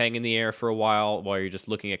questions hang in the air for a while you're just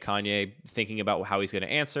looking at Kanye, thinking about how he's going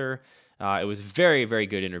to answer. It was very, very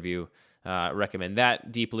good interview. Recommend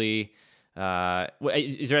that deeply.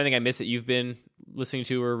 Is there anything I missed that you've been listening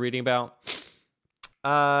to or reading about?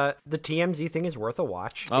 The TMZ thing is worth a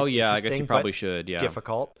watch. Oh, It's yeah, I guess you probably but should, yeah.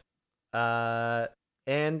 difficult. And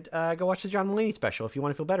go watch the John Mulaney special if you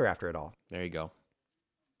want to feel better after it all. There you go.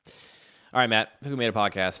 All right, Matt, I think we made a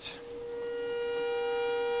podcast.